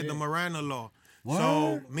 people. Yeah, the Marana law. What?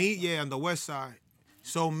 So on the West Side.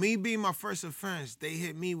 So me being my first offense, they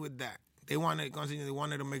hit me with that. They wanted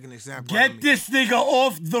to make an example. of Get me. this nigga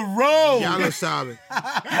off the road. Ya lo saben.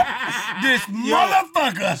 This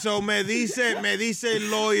motherfucker. So me dice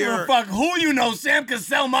lawyer. Fuck who you know, Sam can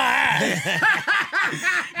sell my ass.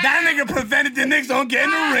 That nigga prevented the Knicks from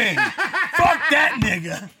getting the ring. Fuck that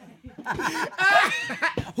nigga.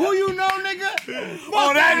 Who you know, nigga?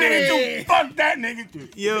 Oh, that nigga too. Fuck that nigga too.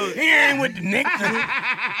 Yo, He ain't with the Knicks.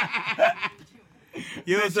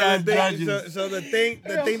 so the thing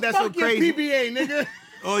that's so Fuck your crazy. PBA, nigga.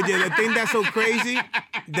 Oh yeah, the thing that's so crazy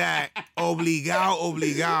that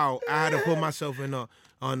obligado, I had to put myself in the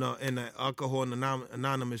Alcohol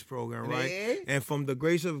Anonymous program, right? Man. And from the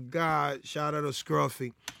grace of God, shout out to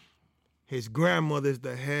Scruffy, his grandmother's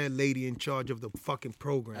the head lady in charge of the fucking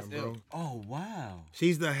program, bro. Oh, wow.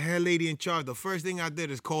 She's the head lady in charge. The first thing I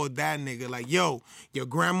did is call that nigga, like, yo, your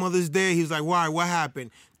grandmother's there? He was like, why? What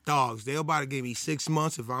happened? Dogs, they about to give me 6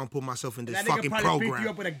 months if I don't put myself in this That fucking nigga probably pick program. you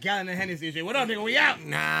up with a gallon of Hennessy and say, what up, nigga? We out.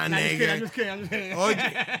 Nah, I'm nigga. just kidding.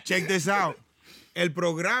 Oye, check this out. El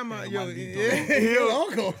programa, yo, Yo,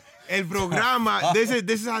 uncle. el programa. This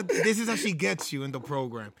is how she gets you in the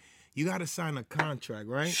program. You gotta sign a contract,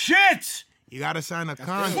 right? Shit! You gotta sign a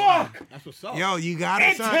contract. Fuck! That's what's up. Yo, you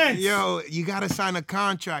gotta sign. Intense. Yo, you gotta sign a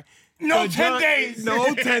contract. No The 10 days.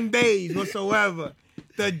 No 10 days whatsoever.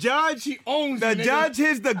 The judge, the judge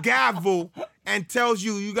hits the gavel and tells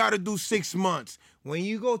you gotta do 6 months. When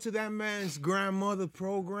you go to that man's grandmother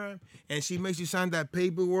program and she makes you sign that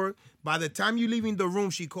paperwork, by the time you leaving the room,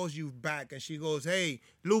 she calls you back and she goes, "Hey,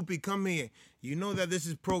 Loopy, come here. You know that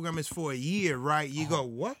program is for a year, right?" You go,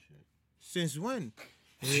 "What? Since when?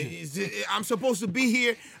 I'm supposed to be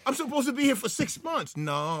here. I'm supposed to be here for 6 months."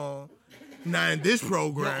 No, not in this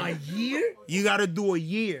program. A year? You gotta do a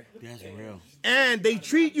year. That's real. And they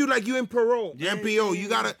treat you like you in parole. MPO. You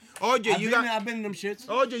gotta, OJ, I've been in them shits.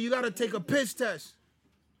 OJ, you gotta take a piss test.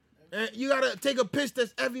 And you gotta take a piss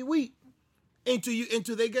test every week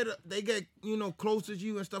until they get close to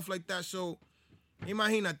you and stuff like that. So,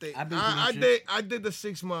 imagínate. I did the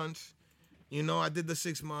 6 months. I did the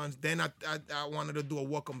 6 months. Then I wanted to do a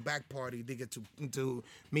welcome back party to get to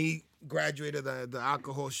me graduated the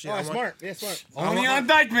alcohol shit. Oh, smart. Yeah, smart. Only on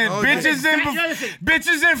Dykeman. Oh,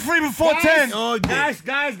 Bitches in free before 10. Oh, Guys,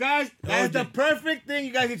 that's the perfect thing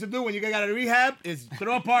you guys need to do when you get out of rehab is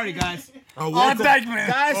throw a party, guys. On Dykeman.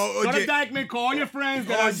 Guys, Oh, go to okay. Dykeman, call all your friends.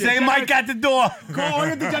 that are Say degenerate- Mike at the door. Call all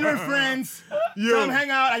your degenerate friends. Come hang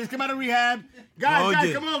out. I just came out of rehab. Guys,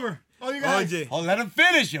 OJ. come over. All you guys. OJ. Oh, let him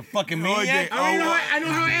finish, you fucking maniac. I know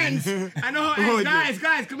how it ends. I know how it ends. OJ.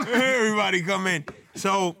 Guys, come on. Everybody come in.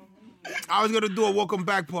 So, I was gonna do a welcome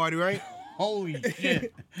back party, right? Holy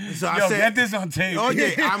shit. So I Yo, said, get this on tape.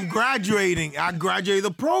 OJ, I'm graduating. I graduated the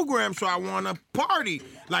program, so I want to party.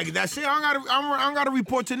 Like, that's it. I don't gotta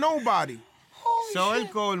report to nobody. So, el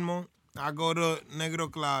colmo, I go to Negro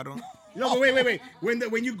Claro. No, but wait.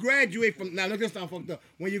 When you graduate from look this sound fucked up.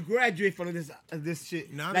 When you graduate from this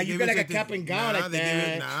shit, Nah, like they you give got you like a cap and gown like they give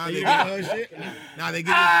that. you- nah, and they you give know shit. Nah, they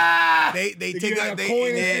give you, they give take you a, like a coin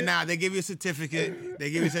and yeah, shit? nah, they give you a certificate.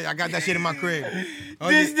 They give you, I got that shit in my crib.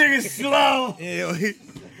 This nigga's slow. They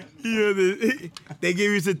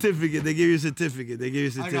give you a certificate. They give you a certificate.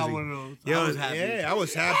 I got one of those. Yo, I was happy. Yeah, I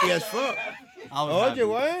was happy as fuck. I was happy. OJ,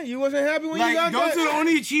 what? You wasn't happy when you Like, got those that? are the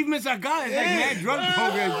only achievements I got. It's like mad drug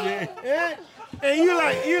programs, shit. Yeah. And you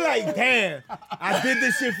like, damn, I did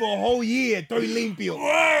this shit for a whole year, estoy limpio.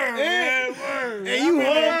 Word, Yeah. man, word.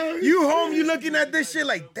 And you home, you looking at this shit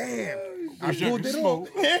like, damn, I pulled it off.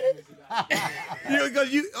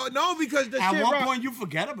 Because the At shit, one bro. point, you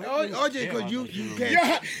forget about it. OJ, because you can't.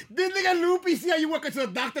 Yeah, this nigga Loopy, see how you work into the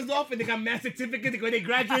doctor's office, they got mass certificate when they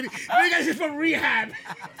graduated. Niggas just from rehab.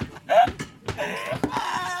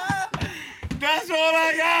 That's all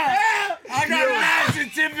I got. I got mad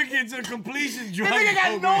certificates of completion This drug nigga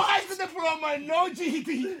got no programs. high school diploma, no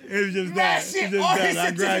GED. It was just That that. shit, It's just all that. his I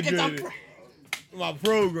certificates are graduated. My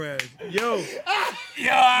program. Yo,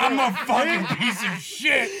 Yo, I'm a fucking piece of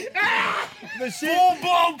shit. the shit.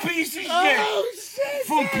 Full-blown piece of shit. Oh shit!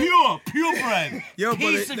 From purebred. Yo, but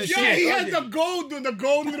Piece the of shit. Yeah, he has OJ. the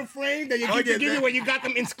gold little frame that you Oh, give yeah, to give you that- when you got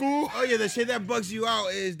them in school. Oh yeah, the shit that bugs you out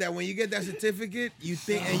is that when you get that certificate, you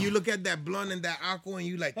think and you look at that blunt and that alcohol and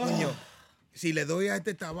you like, coño, si le doy a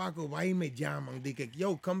este tabaco, va y me llaman. Dice,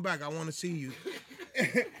 yo, come back, I want to see you.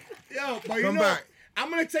 Yo, but you Come know, back. I'm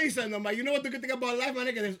gonna tell you something, though, man. You know what the good thing about life, my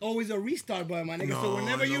nigga? There's always a restart button, my nigga. So No,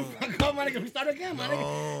 whenever you no. fuck up, my nigga, we start again, my No,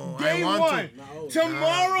 nigga. I Day want one. to.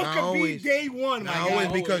 Tomorrow Not could always. be day one, my Now, guy.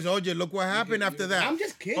 always because OJ, look what happened after that. I'm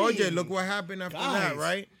just kidding. OJ, look what happened after that, Guys.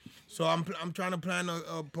 right? So I'm trying to plan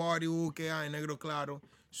a party que hay en Negro Claro.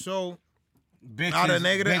 So Bitches, out of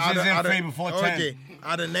Negro, bitches in free before 10. OJ,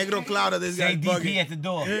 out of Negro Claro, this Say guy's DP bugging. at the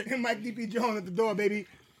door. Mike DP Jones at the door, baby.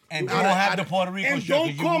 And don't have the Puerto Rico And shirt, don't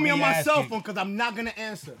 'cause you call will me be on my ass cell kicked. phone because I'm not gonna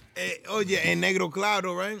answer. Oye, en Negro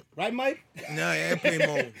Claro, right? Right, Mike? No, airplane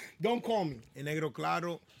mode. Don't call me. En Negro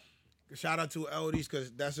Claro, shout out to Eldis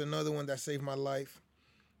because that's another one that saved my life.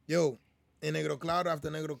 Yo, in Negro Claro, after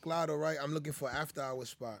Negro Claro, right, I'm looking for after hour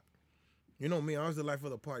spot. You know me, I was the life of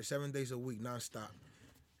the party, 7 days a week, nonstop.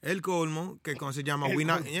 El colmo, que como se llama,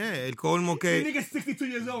 el colmo This que. nigga's 62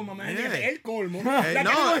 years old, my man. Yeah. Nigga, el colmo. no,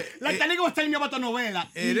 Like that nigga was telling me about the novela.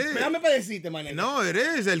 It is. Dame para decirte, my nigga. No, it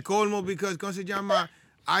is el colmo because, como se llama,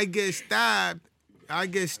 I get stabbed,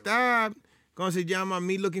 como se llama,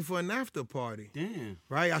 me looking for an after party. Damn.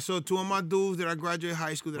 Right? I saw two of my dudes that I graduated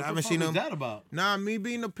high school that I haven't seen What them. was that about? Nah, me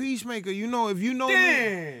being a peacemaker. You know, if you know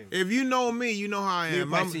Damn. me, you know how I He am.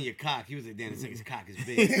 probably seen your cock. He was like, damn, this nigga's cock is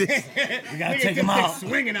big. We gotta Nigga take him just out.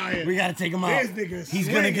 swinging out here. We gotta take him out. This nigga He's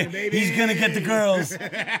gonna swinging, get. baby. He's gonna get the girls.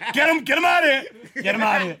 Get him out of here. Get him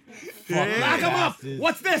out of here. Lock him up.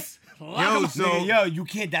 What's this? Yo, so Nigga, yo, you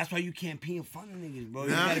can't. That's why you can't pee in front of niggas, bro. You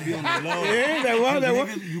gotta be on the low. Yeah, that was.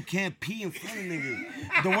 Niggas, you can't pee in front of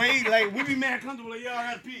niggas. The way, like, we be mad comfortable, like, yo,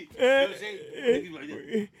 I gotta pee. You know what I'm saying?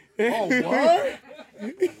 Niggas like, oh,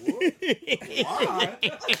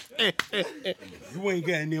 what? You ain't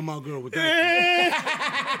getting near my girl with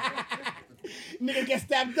that. Nigga get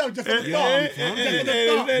stabbed up just for the Yeah, thumb. yeah. Just for the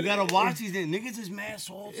thumb. You gotta watch these niggas. Niggas is mad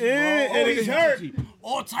salty, bro. and Always he's hurt. salty.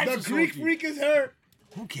 All types The of Greek salty. freak is hurt.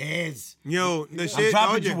 Who cares? yo, the I'm shit.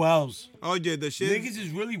 dropping OJ, jewels. OJ, the shit. Niggas is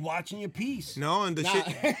really watching your piece. No, and the shit.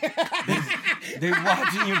 They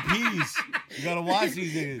watching your piece. You gotta watch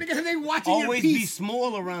these niggas. Because they watching Always your be piece.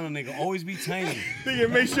 small around a nigga. Always be tiny. Nigga,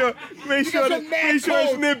 make sure it's mad it's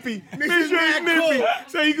cold. nippy. Make sure it's nippy,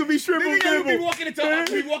 so you can be shrivel Nigga, you be nibble. walking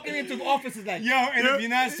into offices like, Yo, and if you're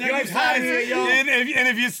not it's circumcised, hot here, yo. and if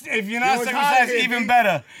you're not Yo, it's hot circumcised, here, even B.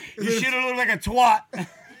 better. You should have looked like a twat.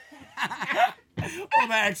 All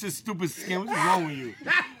that extra stupid skin. What's wrong with you?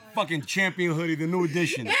 Fucking champion hoodie, the new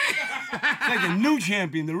edition. It's like the new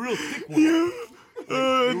champion, the real thick one.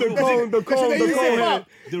 The cone the shit they used to zip up.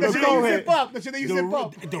 The The shit they real- used to zip up. The shit they used to zip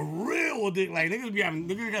up. The real dick, like niggas be having,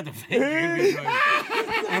 niggas got the fake image,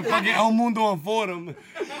 like, and fucking El Mundo on for them.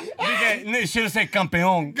 Nigga should have said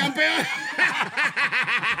campeón. Campeón.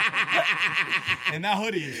 And that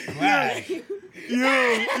hoodie is trash.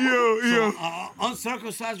 Yo.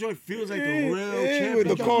 Uncircumcised joint feels like the real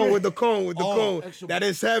champion. With the cone. Oh, extra- That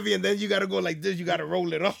is heavy, and then you gotta go like this. You gotta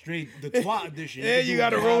roll it up. Straight the twat edition. Yeah, can you do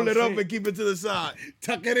gotta roll it up shit. and keep it to the side.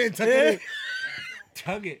 Tuck it in, tuck it in.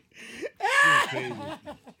 Tug it.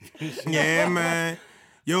 It's crazy. Yeah, man.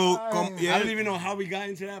 Yo, I don't even know how we got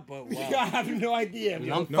into that, but wow. I have no idea.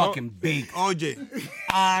 I'm fucking baked. OJ.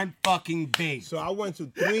 I'm fucking baked. So I went to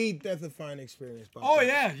 3 death-defying experiences. Oh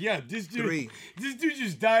yeah. This dude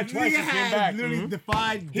just died twice Nigga and came has back. literally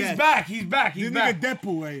defied He's death. back. He's back. He's This back. nigga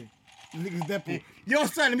Deadpool, right? This nigga's Deadpool. Yo,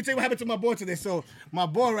 son, let me tell you what happened to my boy today. So, my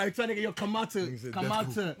boy, right, tell nigga, yo, come out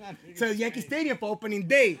to Yankee Stadium for opening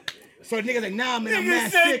day. So, the nigga's like, nah, man, I'm Nigga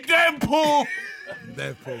mad said sick. Deadpool.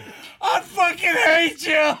 Deadpool. I fucking hate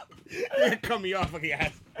you. Nigga, cut me off, fucking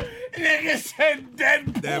ass. Nigga said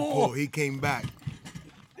Deadpool. Deadpool. He came back.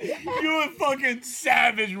 You a fucking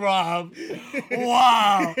savage, Rob.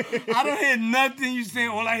 Wow. I don't hear nothing you saying.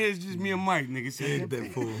 All I hear is just me and Mike. Nigga said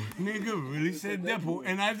Deadpool. Deadpool. Nigga really said Deadpool.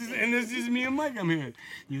 And it's just me and Mike I'm hearing.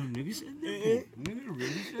 You nigga said Deadpool. Nigga really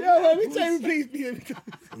said Yo, Deadpool. let me tell you, please.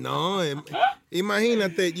 No,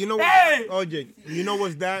 imagínate. You know what? Hey! OJ, you know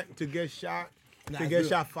what's that? To get shot? Nah, To it's get real.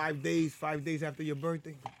 shot 5 days after your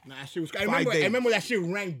birthday? Nah, that shit was. I 5 remember, days. I remember that shit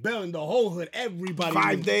rang bell in the whole hood. Everybody.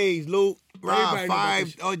 5 knew. days, Luke. Everybody Rob, knew about 5.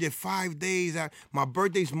 OJ, 5 days. My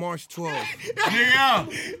birthday's March 12th.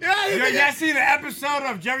 Nigga. Yo, y'all seen the episode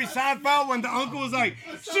of Jerry Seinfeld when the uncle was like,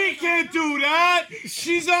 she can't do that.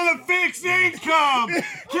 She's on a fixed income.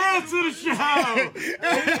 Cancel the show.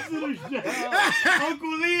 Cancel the show.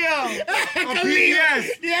 Uncle Leo on PBS.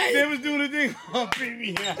 Yeah. They was doing a thing on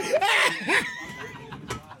PBS.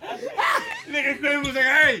 Nigga Kramer was like,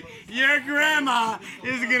 hey, your grandma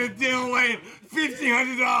is gonna deal away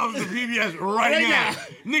 $1,500 to PBS right now.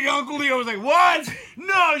 Nigga Uncle Leo was like, what?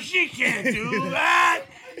 No, she can't do that.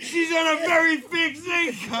 She's on a very fixed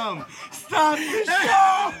income. Stop the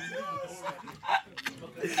show.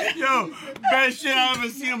 Yo, best shit I ever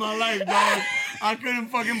seen in my life, dog. I couldn't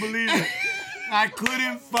fucking believe it.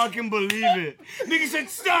 Nigga said,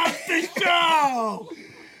 stop the show.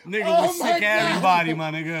 Nigga Oh was my sick at God. everybody,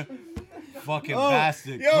 my nigga. Fucking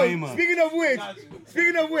bastard. Yo, Kramer. speaking of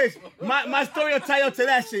which, my story will tie up to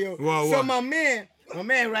that shit, yo. What, So what? my man,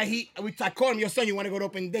 right? I called him, yo, son, you want to go to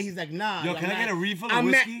open day? He's like, nah. Yo, like, can I nah. get a refill of I'm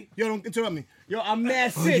whiskey? Mad, yo, don't interrupt me. Yo, I'm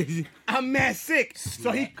mad sick. I'm mad sick.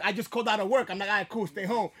 So I just called out of work. I'm like, all right, cool, stay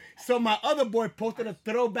home. So my other boy posted a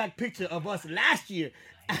throwback picture of us last year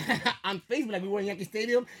on Facebook, like we were in Yankee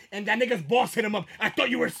Stadium, and that nigga's boss hit him up. I thought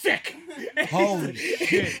you were sick. Holy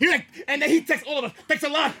shit. He like, and then he texts all of us. Thanks a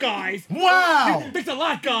lot, guys. Wow. Thanks a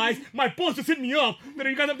lot, guys. My boss just hit me up that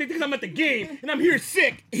you guys think I'm at the game and I'm here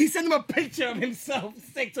sick. He sent him a picture of himself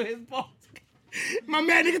sick to his boss. My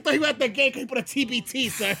man, nigga thought he was at the game because he put a TBT,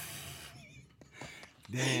 sir.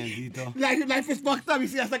 Damn, Dito. Like, life is fucked up. You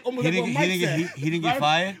see, that's like almost He like what Mike said. he didn't get Right?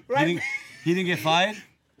 fired? Right? He didn't get fired?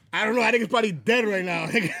 I don't know. I think it's probably dead right now.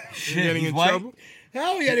 Shit, Getting he's in white? trouble?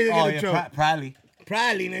 Hell yeah, they Oh, get in trouble. yeah, probably.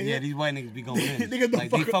 Probably, nigga. Yeah, these white niggas be going in. Niggas don't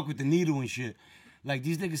Like, they fuck- fuck with the needle and shit. Like,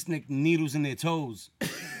 these niggas stick needles in their toes.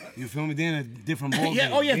 You feel me? They're in a different ball Yeah,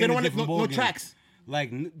 game. oh yeah, They they in don't a want different no ball game. tracks.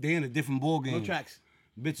 Like, they're in a different ball game. No tracks.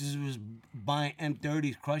 Bitches was buying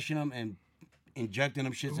M30s, crushing them, and injecting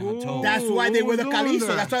them shits in her toes. That's why they wear the Who's doing caliso.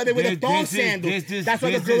 that? That's why they wear the thong sandals. That's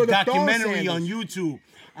why the there's girl with the thong documentary on sandals. YouTube.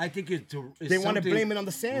 I think it's They want to something blame it on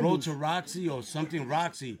the sandals. Road to Roxy or something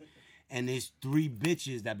Roxy. And there's 3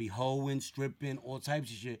 bitches that be hoeing, stripping, all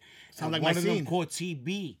types of shit. Sound And like one my of them scene. caught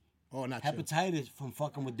TB, Oh, not true. hepatitis from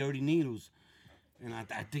fucking with dirty needles. And I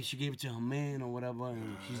think she gave it to her man or whatever.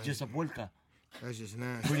 And she's just a puerca. That's just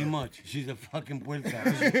nasty. Pretty much. She's a fucking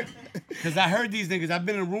puerca. Because I heard these niggas. I've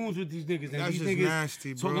been in rooms with these niggas. And That's these just niggas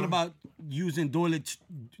nasty, bro. talking about using toilet.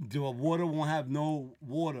 The water won't have no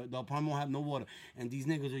water. The apartment won't have no water. And these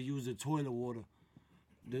niggas will use the toilet water.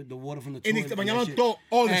 The water from the And toilet. it's- but and you that don't shit. throw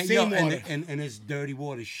all the And, same yo, water. And it's dirty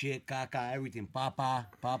water. Shit, caca, everything. Papa,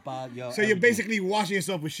 yo. So you're everything. basically washing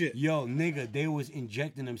yourself with shit. Yo, nigga, they was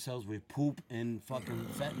injecting themselves with poop and fucking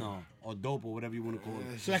fentanyl or dope or whatever you want to call it.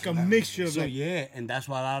 It's like a mixture of So like. yeah, and that's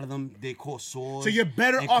why a lot of them they cause sores. So you're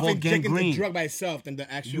better and off cause injecting gangrene. the drug by itself than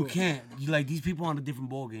the actual. You can't. Like these people on a different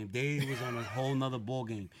ball game. They was on a whole nother ball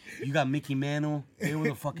game. You got Mickey Mantle. They were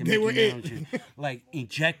the fucking They Mickey were Mantle it. shit. Like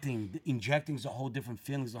injecting's a whole different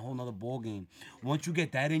feeling. It's a whole nother ball game. Once you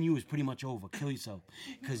get that in you, it's pretty much over. Kill yourself,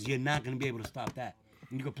 because you're not gonna be able to stop that.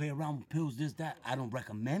 And you can play around with pills, this, that. I don't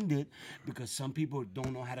recommend it because some people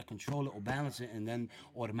don't know how to control it or balance it, and then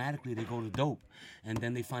automatically they go to dope, and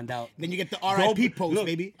then they find out. Then you get the RIP Dope- post, look,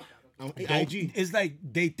 baby. On Dope, IG. it's like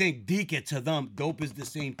they think DK to them, dope is the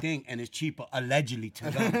same thing and it's cheaper, allegedly to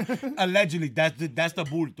them. Allegedly, that's the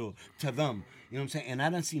bulto to them. You know what I'm saying? And I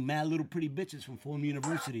done see mad little pretty bitches from Fulham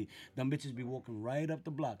University. Them bitches be walking right up the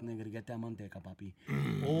block, nigga, to get that manteca, papi.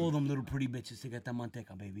 All them little pretty bitches to get that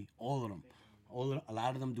manteca, baby. All of them. A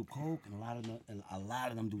lot of them do coke and a lot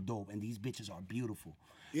of them do dope. And these bitches are beautiful.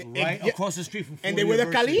 Right yeah. across the street from Fordham And they wear the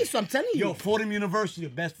University. calizo, I'm telling you. Yo, Fordham University,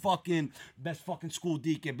 best fucking school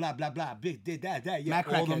deacon, blah blah blah. Big did that. Yeah, Mad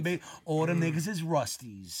crackheads. all them niggas is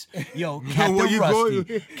rusties. Yo, where Captain you Rusty,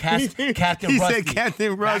 going? Captain He Rusty. said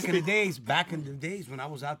Captain Rusty. Back in the days when I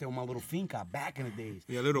was out there with my little finca. Back in the days.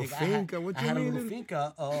 Your little Nigga, finca? What I you had a mean? little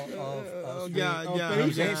finca yeah, you know what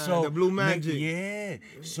I'm saying? the Blue Magic. Yeah.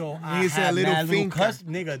 So I Nigga said had little mad little finca.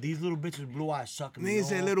 nigga, these little bitches blue eyes sucking me Nigga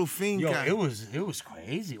said off. little finca. Yo, it was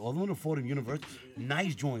crazy. All them in Fordham University,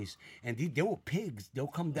 nice joints, and they were pigs. They'll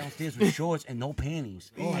come downstairs with shorts and no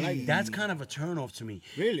panties. Oh, I like That's kind of a turnoff to me.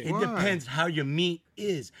 Really? It Why? depends how your meat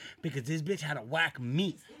is, because this bitch had a whack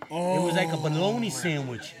meat. It was like a bologna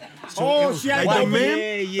sandwich. So Oh, it was she had whack. the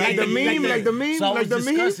meme? Like the meme? Like the meme? So I Like was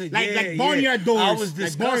the meme? disgusted. Like barnyard doors. I was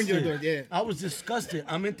Like barnyard disgusted. doors, yeah. I was disgusted.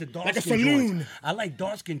 I'm into dark Like a skin saloon. joints. I like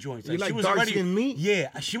dark skin joints. You like she was dark already, skin meat?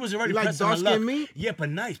 Yeah, she was already You like pressing her dark skin luck. meat? Yeah, but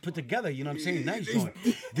nice, put together. You know what I'm saying? Nice joint.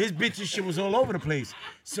 This bitch's shit was all over the place.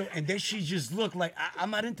 So and then she just looked like I'm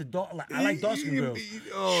not into dark. Like I like dark skin girls.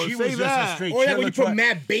 Oh, she say was that. just a straight. Oh, yeah, when trailer you put tra-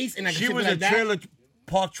 mad bass and like She shit was like a that. trailer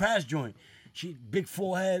park trash joint. She big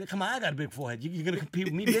forehead. Come on, I got a big forehead. You gonna compete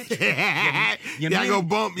with me, bitch? Y'all go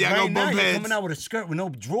bump now heads. you're coming out with a skirt with no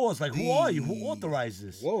drawers. Like, who are you? Who authorized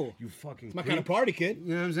this? Whoa. You fucking. It's my creep. kind of party, kid.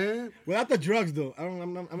 You know what I'm saying? Without the drugs, though.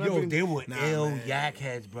 I'm not Yo, really- they were ill man. yak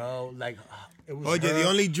heads, bro. Like, it was. Oh yeah, the her.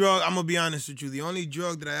 only drug, I'm gonna be honest with you, the only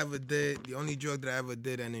drug that I ever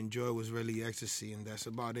did and enjoyed was really ecstasy, and that's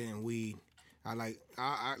about it, and weed. I like,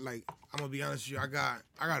 I'm gonna be honest with you, I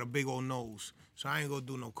got a big old nose, so I ain't gonna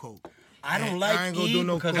do no coke. I don't I like ain't gonna E do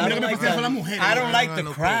no because coke. I don't Mira, like me pasa la the, mujer, I don't man. like I the ain't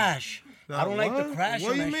no crash. I don't like the What? crash.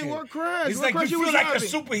 What on do you that mean, shit. what crash? It's What like crash you you feel was like a having?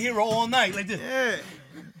 superhero all night, like this. Yeah.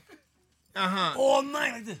 All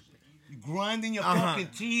night like this. You grinding your fucking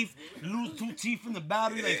teeth, lose 2 teeth in the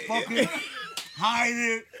battery, like fucking hide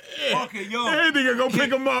it. Fucking yo. Hey, nigga, go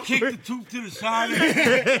pick 'em up. Kick the tooth to the side.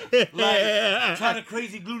 Like try to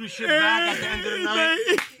crazy glue the shit back at the end of the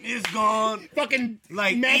night. It's gone. Fucking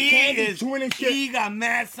Like mad E candy is chewing and shit. E got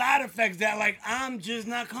mad side effects that like I'm just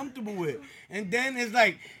not comfortable with. And then it's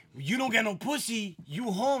like you don't get no pussy,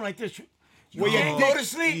 you home like this. You can't go to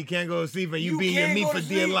sleep. You can't go to sleep, and you You being your can't meat go for to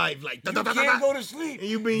dear sleep. life. Like, You can't go to sleep. And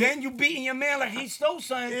you being- then you beating your man like he stole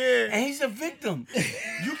something, Yeah. and he's a victim.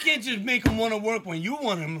 You can't just make him want to work when you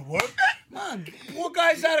want him to work. Man, poor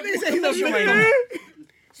guy's out of say he's a commission right victim. now.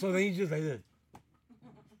 So then he's just like this.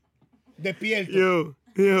 Despierto. Yo,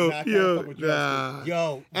 Nah, I can't fuck with drugs, nah.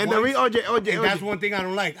 Yo, And once- OJ, and that's one thing I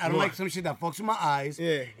don't like. I don't like some shit that fucks with my eyes.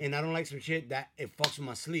 Yeah. And I don't like some shit that it fucks with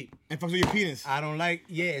my sleep. And fucks with your penis. I don't like,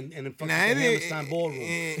 and it fucks Nah, with the it- Hammerstein ballroom.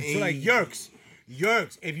 it- So like yerks.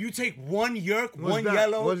 If you take one yerk, one that?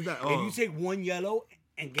 yellow, What's that? if Oh. you take one yellow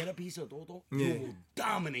and get a piece of toto, you will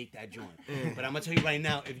dominate that joint. But I'm gonna tell you right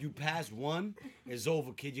now, if you pass one, it's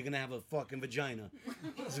over, kid. You're gonna have a fucking vagina.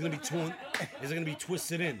 It's gonna be torn. It's gonna be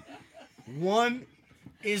twisted in. One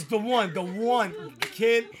is the one,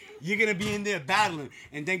 kid. You're gonna be in there battling,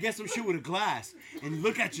 and then get some shit with a glass and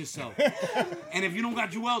look at yourself. And if you don't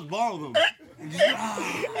got jewels, borrow them. And just,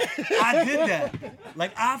 I did that.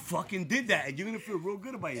 Like I fucking did that, and you're gonna feel real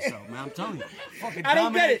good about yourself, man. I'm telling you. Fucking I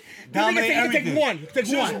don't get it. Dominate You everything. take one. Take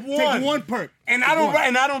Just one. Take one perk. And Take I don't one.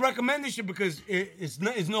 and I don't recommend this shit because it's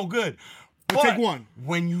no good. But take one.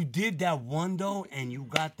 When you did that one though, and you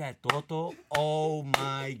got that toto, oh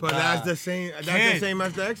my But god. that's the same. That's Kid. the same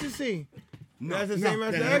as the ecstasy. That's the No, same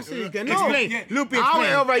as the no, ecstasy. no. No, Explain. Yeah. Loopy, All right,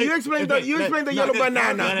 explain. all right. You explain the yellow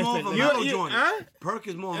banana. Perk is more of a You- mellow you- joint. huh? Perk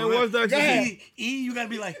is more of a And mellow. what's the ecstasy? You gotta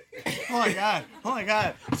be like, oh my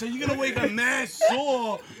god. So you're gonna wake up mad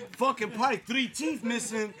sore, fucking probably 3 teeth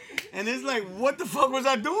missing, and it's like, what the fuck was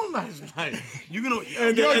I doing last night? You're gonna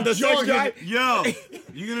And the sex drive. yo,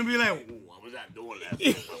 you're gonna be like, what was I doing last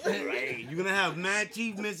night? Right? You're gonna have mad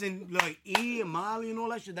teeth missing, like E and Molly and all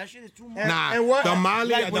that shit. That shit is too much. Nah, And what- the Molly,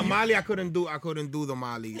 like the when you- Molly, I couldn't do the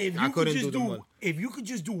Molly. If I you could couldn't just do the Molly. if you could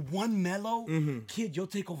just do one mellow, kid, you'll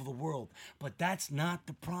take over the world. But that's not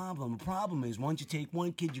the problem. The problem is once you take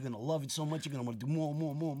one kid, you're gonna love it so much, you're gonna want to do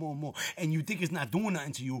more. And you think it's not doing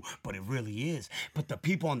nothing to you, but it really is. But the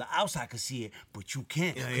people on the outside can see it, but you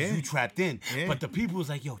can't because Yeah. you trapped in. Yeah. But the people is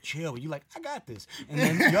like, yo, chill. You like, I got this. And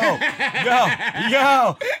then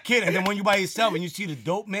yo, kid. And then when you by yourself and you see the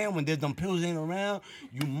dope man when there's them pills ain't around,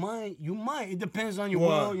 you might. It depends on your What?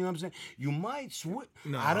 world. You know what I'm saying? You might switch.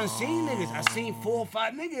 I done seen niggas. I seen 4 or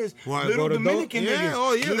 5 niggas, What, little go to Dominican dope? Yeah, niggas.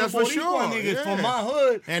 oh, yeah, little that's for Boricua sure. niggas Yeah. from my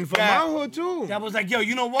hood. And from that- my hood too. That was like, yo,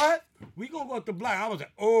 you know what? We gonna go to black. I was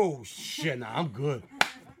like, oh shit, nah, I'm good.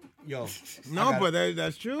 Yo, No, but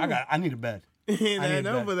that's true. I need a bed. I need a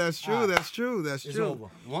No, bed. but that's true. Alright. That's true. That's It's true. over.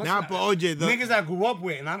 Once Now, but OJ, the, niggas I grew up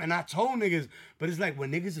with, and I told niggas, but it's like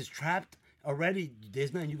when niggas is trapped already,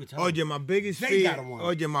 there's nothing you can tell. OJ, my biggest They fear. got 'em one.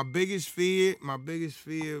 OJ, my biggest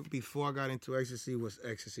fear before I got into ecstasy was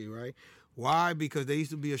ecstasy, right? Why? Because there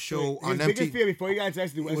used to be a show on His biggest MTV. fear before he got into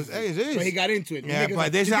ecstasy was AIDS. So he got into it. Yeah, Niggas-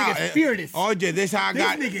 but this niggas how fearless. OJ, this how I This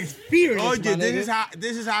got. nigga is fearless, OJ, my this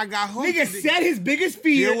nigga. is how I got hooked. Nigga said his biggest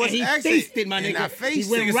fear, There was and he ecstasy, faced it, my and nigga. I faced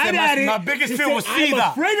he went it. right He said, at it. my biggest He fear said, was I'm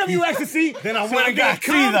SIDA. afraid of you, ecstasy. Then I so went I'm and got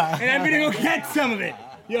gonna come, SIDA. and I'm gonna go get some of it.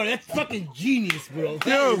 Yo, that's fucking genius, bro. That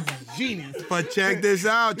Yo. is genius. But check this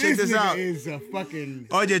out. Check this nigga out. is a fucking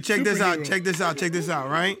OJ, check this out. superhero. Check this out.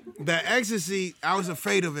 Right, the ecstasy. I was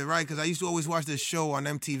afraid of it, right? Because I used to always watch this show on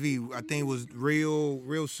MTV. I think it was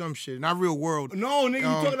real some shit, not Real World. No, nigga, you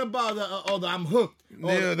talking about the I'm hooked.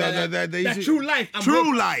 Yeah, they that used to- True Life. I'm True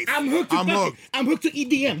hooked. Life. I'm hooked to I'm fucking- hooked. I'm hooked to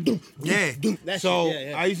EDM. Doom, Yeah. doom, that So shit.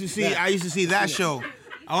 Yeah. I used to see that show.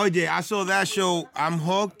 OJ, I saw that show. I'm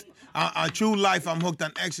hooked. True Life. I'm hooked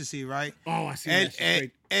on ecstasy, right? Oh, I see that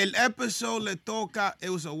shit. El episode le toca. It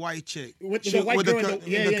was a white chick. With the white girl,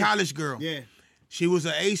 the college girl. Yeah. She was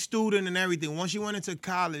an A student and everything. Once she went into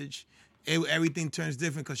college, everything turns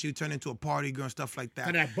different because she turned into a party girl and stuff like that.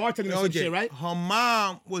 Kinda like bartending or some shit, right? Her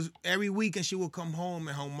mom was every weekend she would come home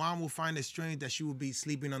and her mom would find it strange that she would be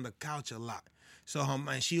sleeping on the couch a lot. So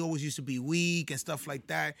and she always used to be weak and stuff like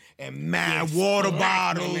that, and mad water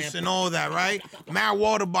bottles and all that, right? Mad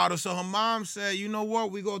water bottles. So her mom said, "You know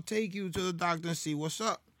what? We gonna take you to the doctor and see what's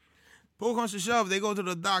up." Pull comes to shove, they go to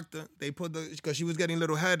the doctor. They put because she was getting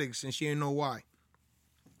little headaches and she didn't know why.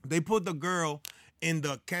 They put the girl in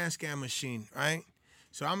the CAT scan machine, right?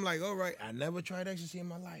 So I'm like, all right, I never tried ecstasy in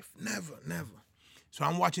my life. Never. So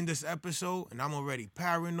I'm watching this episode and I'm already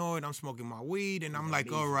paranoid. I'm smoking my weed and I'm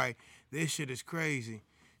like, all right, this shit is crazy.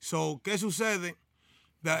 So guess who said it?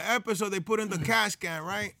 The episode they put in the CAT scan,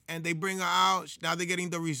 right? And they bring her out. Now they're getting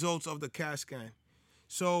the results of the CAT scan.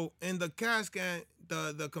 So in the CAT scan,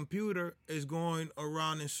 the computer is going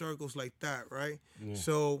around in circles like that, right? Yeah.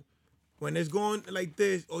 So when it's going like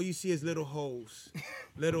this, all you see is little holes.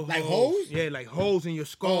 Little like holes? holes? Yeah, like holes in your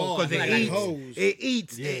skull. Because like holes. It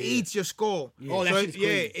eats your skull. Yeah. Oh, that so shit's yeah,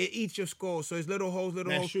 crazy. it eats your skull. So it's little holes.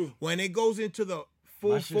 That's true. When it goes into the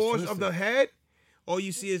full shit's force of twisted. the head, all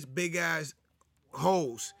you see is big ass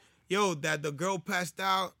holes. Yo, that the girl passed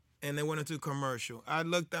out and they went into commercial. I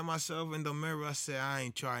looked at myself in the mirror. I said, I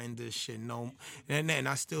ain't trying this shit no. And then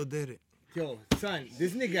I still did it. Yo, son,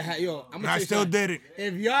 this nigga had I'm I still did it.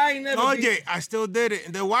 If y'all ain't never I still did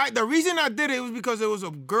it. The reason I did it was because it was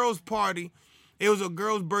a girl's party. It was a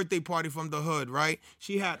girl's birthday party from the hood, right?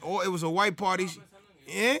 She had it was a white party.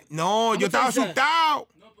 No, yo estaba asustado.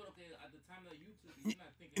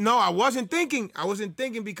 No, I wasn't thinking. I wasn't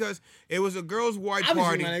thinking because it was a girl's white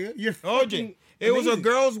party. It was a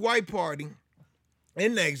girl's white party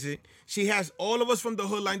in Exit. She has all of us from the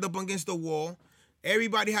hood lined up against the wall.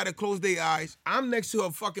 Everybody had to close their eyes. I'm next to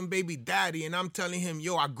her fucking baby daddy, and I'm telling him,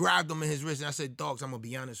 yo, I grabbed him in his wrist, and I said, dogs, I'm going to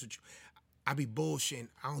be honest with you. I be bullshitting.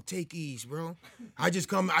 I don't take ease, bro. I just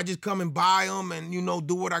come and buy them and,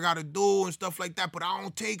 do what I got to do and stuff like that, but I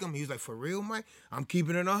don't take them. He's like, for real, Mike? I'm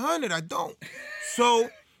keeping it 100. I don't. So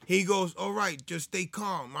he goes, all right, just stay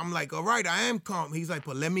calm. I'm like, all right, I am calm. He's like,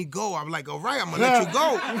 but let me go. I'm like, all right, I'm going to let you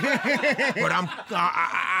go. But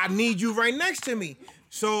I need you right next to me.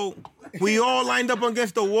 So we all lined up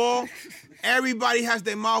against the wall. Everybody has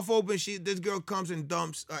their mouth open. This girl comes and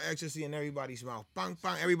dumps ecstasy in everybody's mouth. Bang,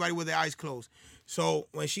 bang, everybody with their eyes closed. So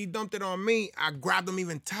when she dumped it on me, I grabbed them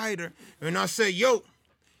even tighter. And I said, yo.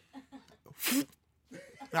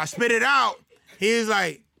 I spit it out.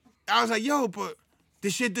 I was like, yo, but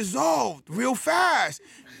this shit dissolved real fast.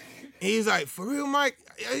 He's like, for real, Mike?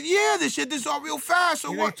 Yeah, this shit dissolved real fast.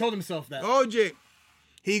 So what? He told himself that. OJ.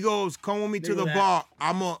 He goes, come with me to the bar.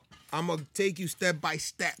 I'm going to take you step by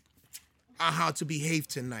step on how to behave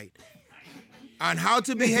tonight. On how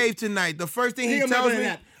to behave tonight. The first thing he tells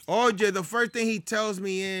me, OJ, the first thing he tells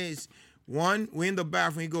me is, one, we're in the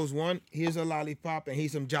bathroom. He goes, one, here's a lollipop and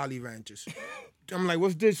here's some Jolly Ranchers. I'm like,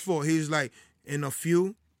 what's this for? He's like, in a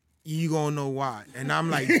few, you gonna know why. And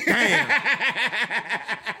I'm like, damn.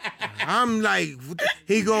 I'm like,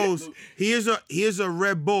 he goes, here's a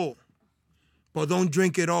Red Bull. But don't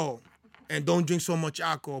drink it all. And don't drink so much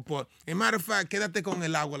alcohol. But, as a matter of fact, quédate con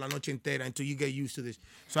el agua la noche entera until you get used to this.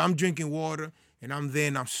 So I'm drinking water, and I'm there,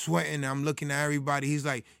 and I'm sweating, and I'm looking at everybody. He's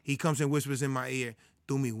like, he comes and whispers in my ear,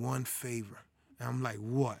 do me one favor. And I'm like,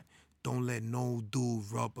 what? Don't let no dude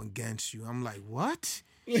rub against you. I'm like, what?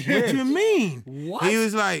 What do you mean? What? He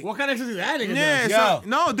was like, what kind of ecstasy is that nigga? Yeah,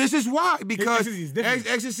 no, this is why. Because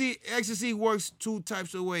ecstasy works two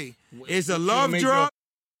types of way. It's a love drug.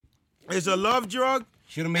 It's a love drug.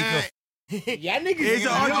 Should've made your... Yeah, niggas.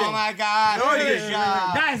 Oh my God.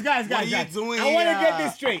 Guys. What are you doing I want to get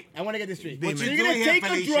this straight. What you're going to take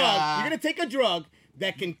a drug. You're going to take a drug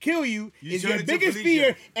that can kill you is your biggest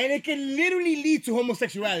fear, and it can literally lead to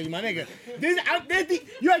homosexuality, my nigga.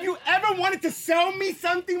 Have you ever wanted to sell me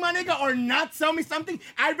something, my nigga, or not sell me something?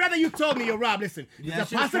 I'd rather you told me, yo, Rob, listen,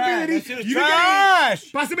 there's a possibility you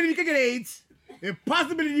can get AIDS. A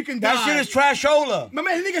possibility you can die. That shit is trashola. My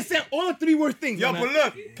man, this nigga said all the three worst things. Yo, but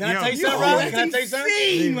look, can I tell you something, Rob? Can I tell you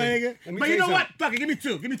something? My nigga. But you know what? Fuck it, give me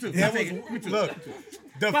two. Look,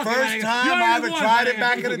 the first time I ever tried it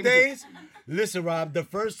back in the days. Listen, Rob, the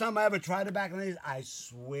first time I ever tried it back in the days, I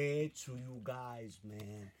swear to you guys,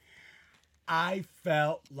 man, I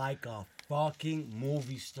felt like a fucking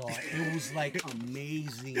movie star. It was like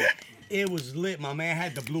amazing. It was lit. My man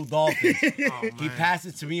had the blue dolphins. He passed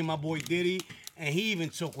it to me and my boy Diddy, and he even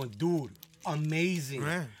took one. Dude, amazing.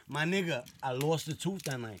 Man. My nigga, I lost a tooth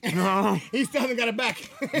that night. No. He still hasn't got it back.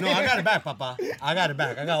 No, I got it back, Papa. I got it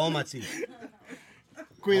back. I got all my teeth.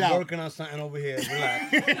 I'm working on something over here.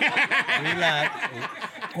 Relax.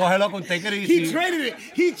 Cógelo con take it easy. He traded it.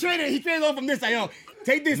 He traded off from this side. Yo,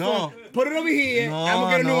 take this one, put it over here, and I'm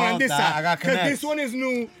gonna get a new one on this side. Because this one is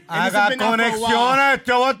new. I got conexiones.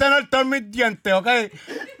 Yo voy a tener todos mis dientes, ¿ok?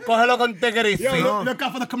 Cógelo con take it easy. Yo, look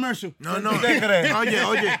out for the commercial. No.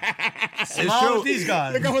 Oye. It's true. These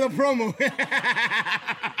guys. Look out for the promo.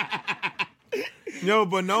 Yo,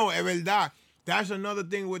 but no, es verdad. That's another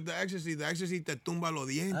thing with the ecstasy. The ecstasy te tumba los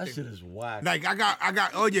dientes. That shit is whack. Like, I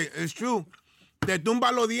got, oye, it's true. Te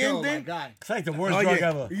tumba los dientes. Oh, my God. It's like the worst drug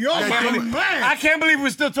ever. Yo, I can't believe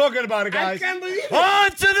we're still talking about it, guys. I can't believe it.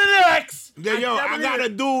 On to the next. Yeah, yo, I got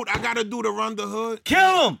a dude around the hood.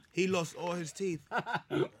 Kill him. He lost all his teeth.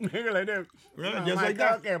 Nigga like that. Yeah, just like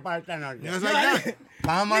that. Just like that.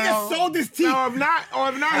 Nigga sold his teeth. No, if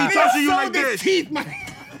not, he talks to you like this. His teeth, man.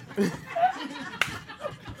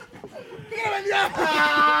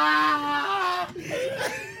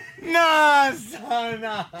 Nah, son. Yo,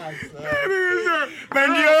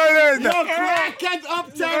 crackheads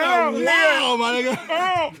uptown. Wow, my nigga.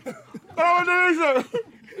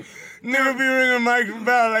 Nigga be ringing Mike's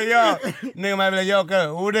bell like, yo. Nigga might be like, yo,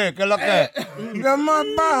 who this? ¿Qué es lo que? Yo más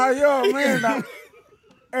baja, yo, mira.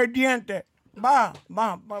 El diente. voy a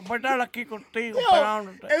estar aquí contigo, Yo,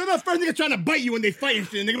 esperándote. and they're the first nigga trying to bite you when they fight and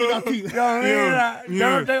shit. Nigga look out teeth. Yo, mira,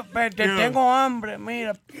 yo no te yeah. tengo hambre,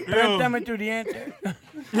 mira, préstame tu diente.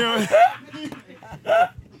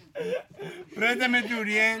 Préstame tu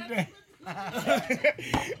diente.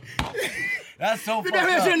 That's so They fucked be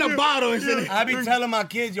having shit in up. a bottle and shit. I be telling my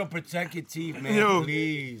kids, yo, protect your teeth, man. Yo.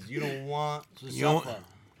 Please. You don't want to Yo. suffer.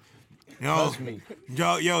 Yo, Trust me.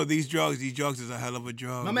 yo, these drugs is a hell of a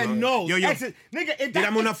drug. My bro. man knows. Yo, Nigga, if that,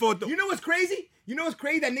 Tirame una foto. You know what's crazy? You know what's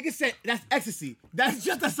crazy? That nigga said that's ecstasy. That's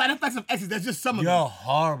just the side effects of ecstasy. That's just some of Yo, them.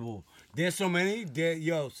 horrible. There's so many.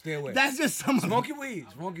 Yo, stay away. That's just some of them. Smoky weed.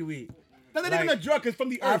 Smoky weed. That's not even a drug. It's from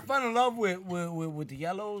the I earth. fell in love with the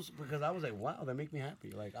yellows because I was like, wow, they make me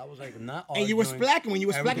happy. Like I was like, not. And you were arguing. splacking. When you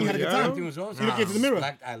were splacking, you had a good Yeah. time. Everything was awesome. You looked into the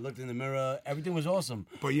mirror. I looked in the mirror. Everything was awesome.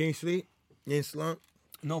 But you ain't sleep? You ain't slump?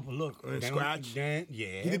 No, but look. And then- scratch? Then,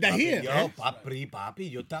 yeah. You did that papi, here, Yo, man.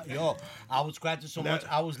 papi. Yo, I was scratching so much.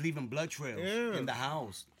 I was leaving blood trails Yeah. in the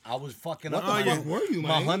house. I was fucking What up. the my- fuck were you, my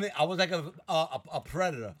man? honey, I was like a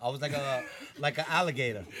predator. I was like an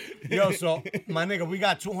alligator. Yo, so my nigga, we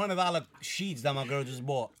got $200 sheets that my girl just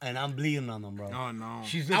bought, and I'm bleeding on them, bro. Oh, no.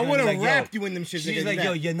 She's I looking at would me have like, wrapped yo, you in them shit. She's nigga, like, that.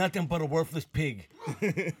 yo, you're nothing but a worthless pig.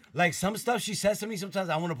 Like some stuff she says to me sometimes,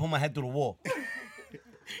 I want to put my head through the wall.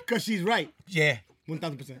 Cause she's right. Yeah.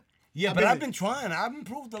 1000%. Yeah, I but bet I've it. been trying. I've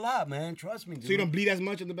improved a lot, man. Trust me, dude. So you don't bleed as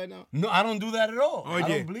much in the bed now? No, I don't do that at all. I yeah.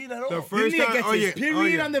 don't bleed at all. The This first nigga time, gets oh, his yeah.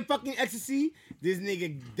 period yeah. on the fucking ecstasy. This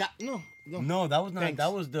nigga no. No, that was not. Thanks.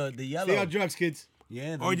 That was the yellow. Stay on drugs, kids.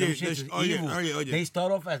 Yeah, Oh, them yeah, shits is oh, yeah, evil. oh, yeah, oh, yeah. They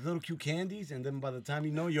start off as little cute candies, and then by the time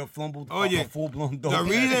you know, you're flumbled Oh, yeah. a full-blown dope. The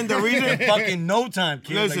reason, fucking no time,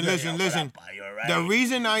 kid. listen, Like, listen, yo, listen. Are you alright? The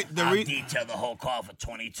reason I'll detail the whole car for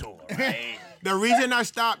 22, alright? the reason I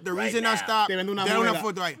stopped, now. Te vendo una una moneda.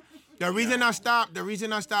 foto ahí. The reason I stopped,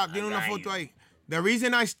 tiene una foto ahí. The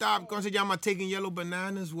reason I stopped, ¿cómo se llama, taking yellow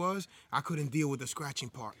bananas was I couldn't deal with the scratching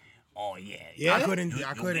part. Oh, yeah. Yeah? I couldn't. You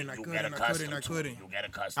get accustomed to it. You get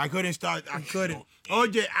accustomed. I couldn't. Oh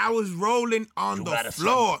yeah, I was rolling on You the gotta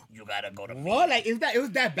floor. You gotta go to What? Like, it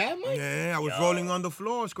was that bad, man? Yeah, I was Yo, rolling on the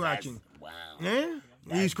floor scratching. Wow. Yeah,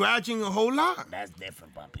 you scratching a whole lot. That's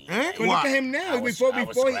different, puppy. Eh? Well, look at him now. I was Before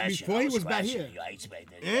scratching. he was back here. Yo, I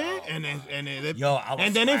expected. Yeah, and then Yo, I was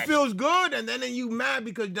and then it scratching. feels good, and then you mad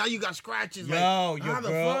because now you got scratches. Yo, like, your how the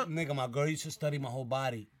girl, fuck? nigga, my girl used to study my whole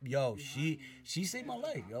body. Yo, she saved my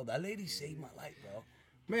life. Yo, that lady saved my life, bro.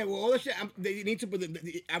 Man, well, all the shit, they need to put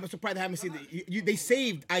I was surprised I haven't seen they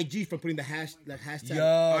saved IG from putting the hashtag Yo,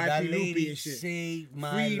 that RIP Loopy lady and shit. saved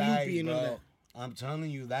my Free life, Loopy and all bro. that. I'm telling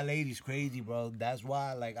you, that lady's crazy, bro. That's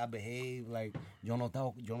why, like, I behave like yo no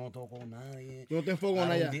toco nadie. Yo no te enfoco en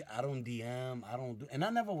nadie. I don't DM. I don't do, and I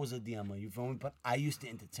never was a DMer. You feel me? But I used to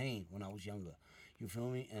entertain when I was younger. You feel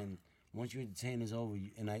me? And once you entertain, it's over.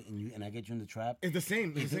 And I get you in the trap. It's the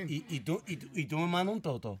same. It's the same. Y tú me mandas un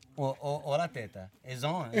toto o la teta. It's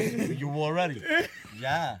on. You already.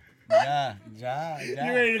 Ya. You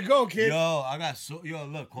ready to go, kid? Yo, I got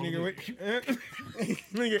look. Hold Nigga, on.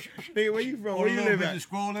 nigga, where you from? Where you Little live bitch at?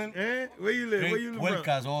 scrolling. Eh? Where you live? Where you Straight live from?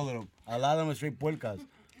 puercas, all of them. A lot of them are straight puercas.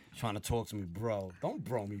 Trying to talk to me, bro. Don't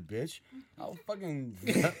bro me, bitch. I'll fucking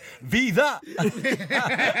vida. What's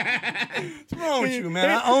wrong with you, man?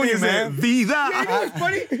 I own you, man. You Vida. know what's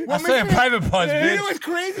funny? I say in private parts, You know bitch. what's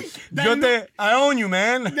crazy? I own you,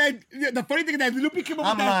 man. The funny thing is that Loopy came up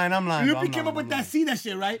I'm with that. lying, bro. Loopy I'm came lying, up with I'm that SIDA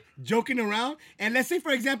shit, right? Joking around. And let's say,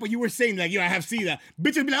 for example, you were saying, like, yo, I have SIDA.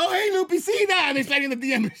 Bitches be like, oh, hey, Loopy, SIDA. And they slide in the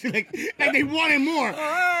DM and shit. Like they wanted more.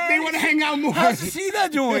 They want to hang out more. How's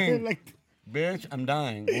SIDA doing? like, Bitch, I'm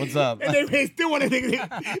dying. What's up? and they still want to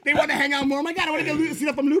they want to hang out more. Oh my God, I want to get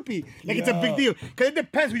SIDA from Loopy. Like, it's a big deal. Because it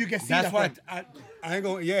depends who you get SIDA That's why from. I ain't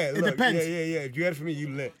going. Yeah, look, depends. Yeah. If you get it from me, you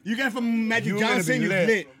lit. You get it from Magic You gonna Johnson, be you lit.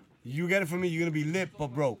 lit. You get it from me, you're gonna be lit but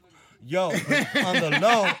broke. Yo, on the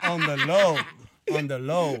low,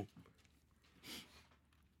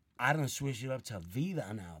 I done switch it up to Vida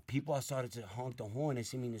now. People are started to honk the horn and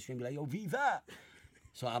see me in the stream, be like, yo, Vida.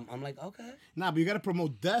 So I'm like, okay. Nah, but you got to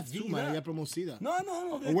promote death, too, SIDA. man. You got to promote SIDA.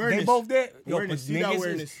 No. They Awareness. both there. Yo, Awareness. but SIDA niggas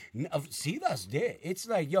awareness. SIDA's there. It's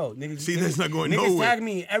like, yo, niggas. SIDA's not going niggas nowhere. tag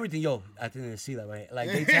me in everything. Yo, I think they see that, right?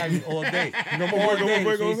 Like, they tag me all day. Go all on, day.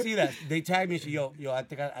 go So on. you see that. They tag me and say, yo, I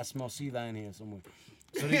think I smell SIDA in here somewhere.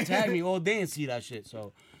 So they tag me all day and see that shit.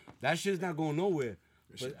 So that shit's not going nowhere.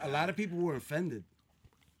 But a lot of people were offended.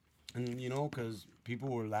 And, you know, because people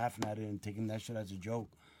were laughing at it and taking that shit as a joke.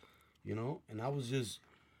 You know? And I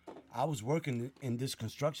was working in this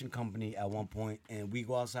construction company at one point, and we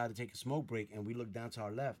go outside to take a smoke break, and we look down to our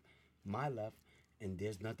left, my left, and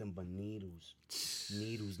there's nothing but needles.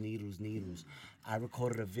 Needles. I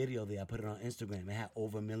recorded a video there. I put it on Instagram. It had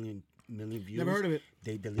over 1 million million views. Never heard of it.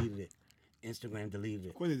 They deleted it. Instagram deleted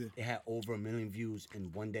it. What is it? It had over 1 million views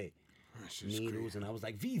in one day. shit's Needles, and I was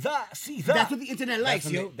like, Viva, Caesar. That's what the internet likes,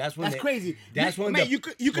 when yo. they- that's when That's they- crazy. That's when man, the- you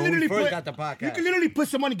could when we literally first put got the podcast. You could literally put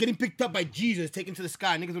someone getting picked up by Jesus, taken to the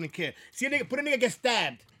sky. Niggas don't care. See a nigga, put a nigga get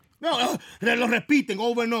stabbed. No, lo repiten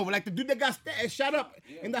over and over. Like the dude that got shot up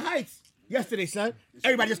in the Heights yesterday, son.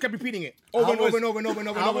 Everybody just kept repeating it over and over and over and over and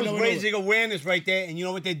over and I over was and over. raising awareness right there, and you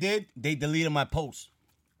know what they did? They deleted my post.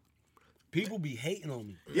 People be hating on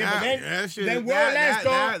me. Yeah, but then, that shit- then word that- last,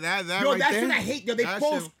 dog. that Yo, right that's there, what I hate, yo. They that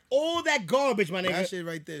post shit- all that garbage, my nigga. That shit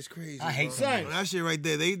right there is crazy. I hate bro. son. That shit right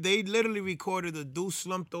there. They literally recorded the dude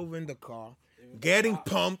slumped over in the car, getting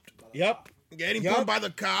pumped, Yup. pumped by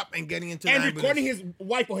the cop, and getting into the And ambulance. recording his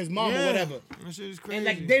wife or his mom or whatever. That shit is crazy. And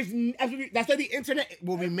like, there's absolutely, that's why the internet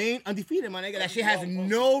will remain undefeated, my nigga. That shit has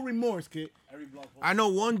no remorse, kid. I know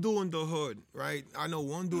one dude in the hood, right? I know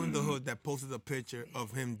one dude in the hood that posted a picture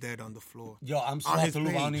of him dead on the floor. Yo, I'm On slow his to loop.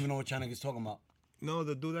 I don't page. even know what y'all niggas talking about. No,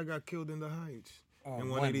 the dude that got killed in the Heights. In when,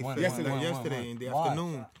 185. when, Yesterday in the Why?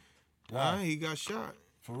 afternoon. He got shot.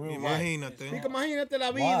 For real, Imagínate. Pico, imagínate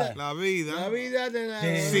la Why? vida. La vida. La vida de la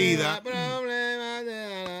Sí, that- problema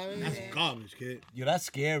de la vida. That's garbage, kid. Yo, that's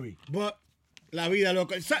scary. But la vida,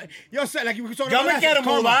 loco. Yo sé, like you were talking Yo me about quiero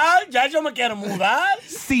karma. mudar, ya yo me quiero mudar.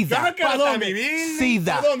 See Yo me quiero ¿Pa' estar dónde? vivir.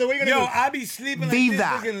 Vida. ¿Pa' dónde? Where you gonna Yo, go? I be sleeping like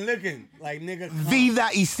Vida. this, looking. Like, nigga, come. Vida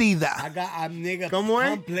y I sida. got, nigga, ¿Cómo es?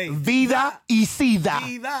 come play. Vida y sida.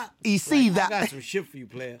 Vida. Y I sida. got some shit for you,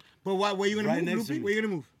 player. But where you gonna Right move, next to Loopy? you. Where you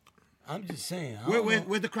gonna move? I'm just saying. I don't know.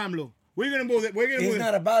 Where's the crime law? Where you gonna move it? Where you gonna It's move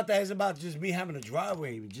not it? about that. It's about just me having a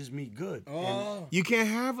driveway. Just me good. Oh. You can't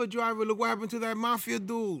have a driveway. Look what happened to that mafia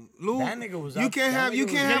dude. Luke. That nigga was You up- can't that have. nigga You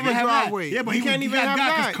was- can't You have can't a have that. driveway. Yeah, but you he can't even got have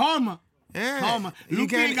God, 'cause that. karma. Yeah. Karma. You Loopy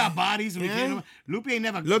can't- ain't got bodies. Yeah. Loopy ain't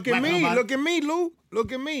never. Look at whacked me. nobody. Look at me, Lou.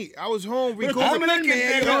 Look at me. I was home Pero recuperating. tú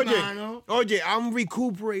también eres hermano. OJ, I'm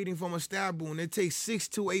recuperating from a stab wound. It takes 6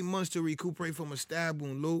 to 8 months to recuperate from a stab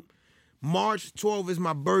wound, Lou. March 12th is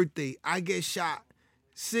my birthday. I get shot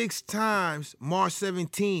 6 times. March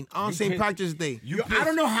 17th on St. Patrick's Day. Yo, I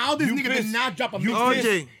don't know how this nigga did not drop a mixtape.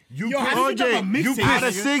 OJ, Yo, how did you drop a mixtape? out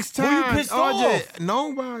of nigga? 6 Who you times, pissed OJ, off?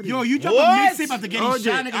 nobody. Yo, you dropped What? a mixtape after getting OJ,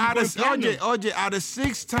 shot, nigga. out you of going platinum. OJ, out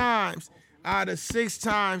of 6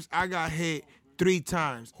 times, I got hit 3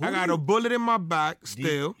 times. I got a bullet in my back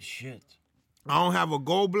still. Shit. I don't have a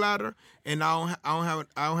gallbladder, and I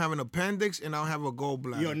don't have an appendix, and I don't have a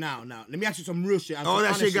gallbladder. Yo, now, let me ask you some real shit. All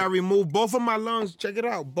that shit got removed. Both of my lungs, check it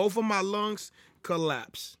out. Both of my lungs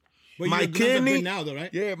collapsed. But my your lungs are good kidney now, though,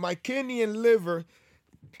 right? Yeah, my kidney and liver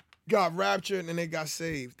got ruptured and they got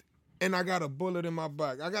saved. And I got a bullet in my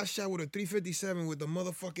back. I got shot with a 357 with the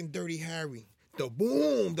motherfucking Dirty Harry. The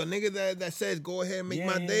boom, the nigga that says go ahead and make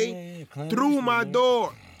my day, through my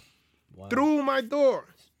door. Wow. Through my door.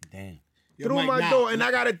 Damn. Yo, Through Mike, my now- door. And I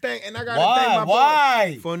gotta thank my Why?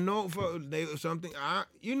 Why? for something.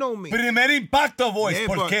 You know me. Primer impacto, voice. Yeah,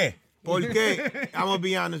 ¿Por but- qué? Porque I'm gonna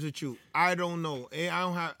be honest with you. I don't know.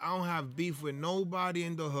 I don't have beef with nobody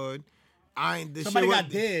in the hood. Somebody got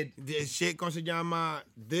dead. This shit con se llama.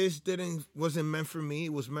 This wasn't meant for me.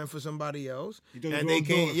 It was meant for somebody else. You took the And they wrong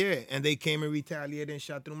came, door. yeah, and they came and retaliated and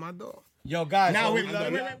shot through my door. Yo, guys. Now, so wait, we-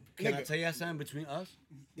 wait, Can I nigga. tell you something between us?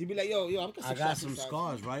 He be like, yo, I'm I got some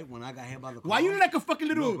scars, right? When I got hit by the car. Why you look like a fucking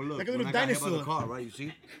little, Look, like a when little I got hit by the dinosaur? car, right? You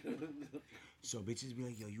see? So bitches be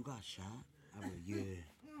like, yo, you got shot? I'm like, yeah.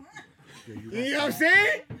 Yo, you got You know what I'm shot?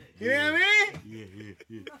 saying? You know what I mean?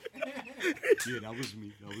 Yeah. Yeah, that was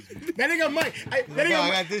me. That nigga Mike. That Yo, nigga I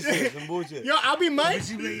Mike. got this shit, some bullshit. Yo, I'll be Mike.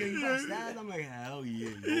 Bitches be like, yo, you got stabbed? I'm like, hell yeah,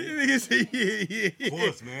 yo. Nigga say, yeah. Of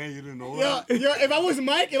course, man. You didn't know Yo, that. if I was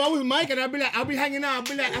Mike, and I'll be hanging out, I'll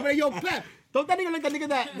be like, yo, Pep, don't that nigga like that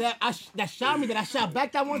nigga that shot me, that I shot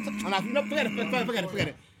back that one time? No, forget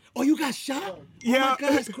it. Oh, you got shot? Oh Yeah. my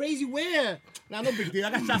God, that's crazy. Where? Nah, no big deal.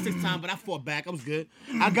 I got shot 6 times, but I fought back. I was good.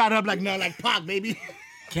 I got up like Pac, baby.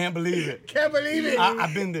 Can't believe it. Can't believe it.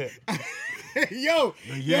 I've been there. Yo,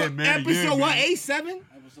 Yeah, yo, man, episode yeah, what? man. 8-7?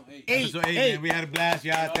 So, hey, man, we had a blast,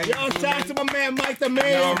 y'all. Thank you. Yo, for shout out tuning to my man Mike the in.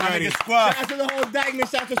 man. My Alrighty. nigga Squaw. Shout out to the whole Dykeman.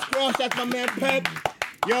 Shout out to Scrawl. Shout out to my man Pep.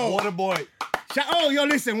 Yo, Water boy. yo,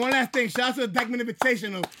 listen, one last thing. Shout out to the Dykeman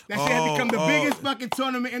Invitational. That shit has become the biggest fucking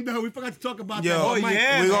tournament in the hood. We forgot to talk about that. Yo, Mike.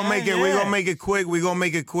 yeah. we gonna man, make it. We gonna make it quick. We gonna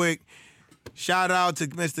make it quick. Shout out to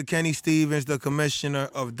Mr. Kenny Stevens, the commissioner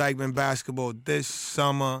of Dykeman basketball this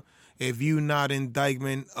summer. If you not in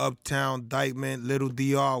Dykeman, Uptown, Dykeman, Little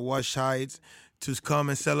DR, Wash Heights, to come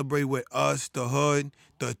and celebrate with us, the hood,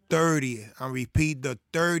 the 30th. I repeat, the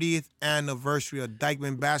 30th anniversary of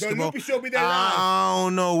Dykeman basketball. Loopy Show be there live. I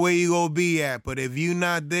don't know where you gonna be at, but if you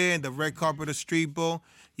not there in the red carpet of Street Ball,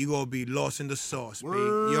 you gonna be lost in the sauce, B.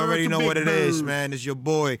 Word You already to know Big what it is, Bird. man. It's your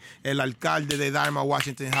boy, El Alcalde de Daima,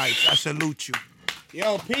 Washington Heights. I salute you.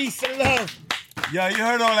 Yo, peace and love. Yo, you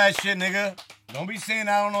heard all that shit, nigga. Don't be saying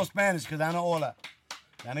I don't know Spanish, because I know all that.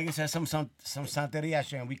 That nigga said some santeria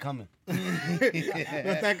shit, and we coming. No te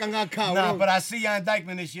hagan acá, Nah, bro. but I see y'all in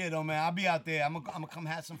Dykeman this year, though, man. I'll be out there. I'm gonna come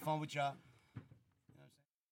have some fun with y'all.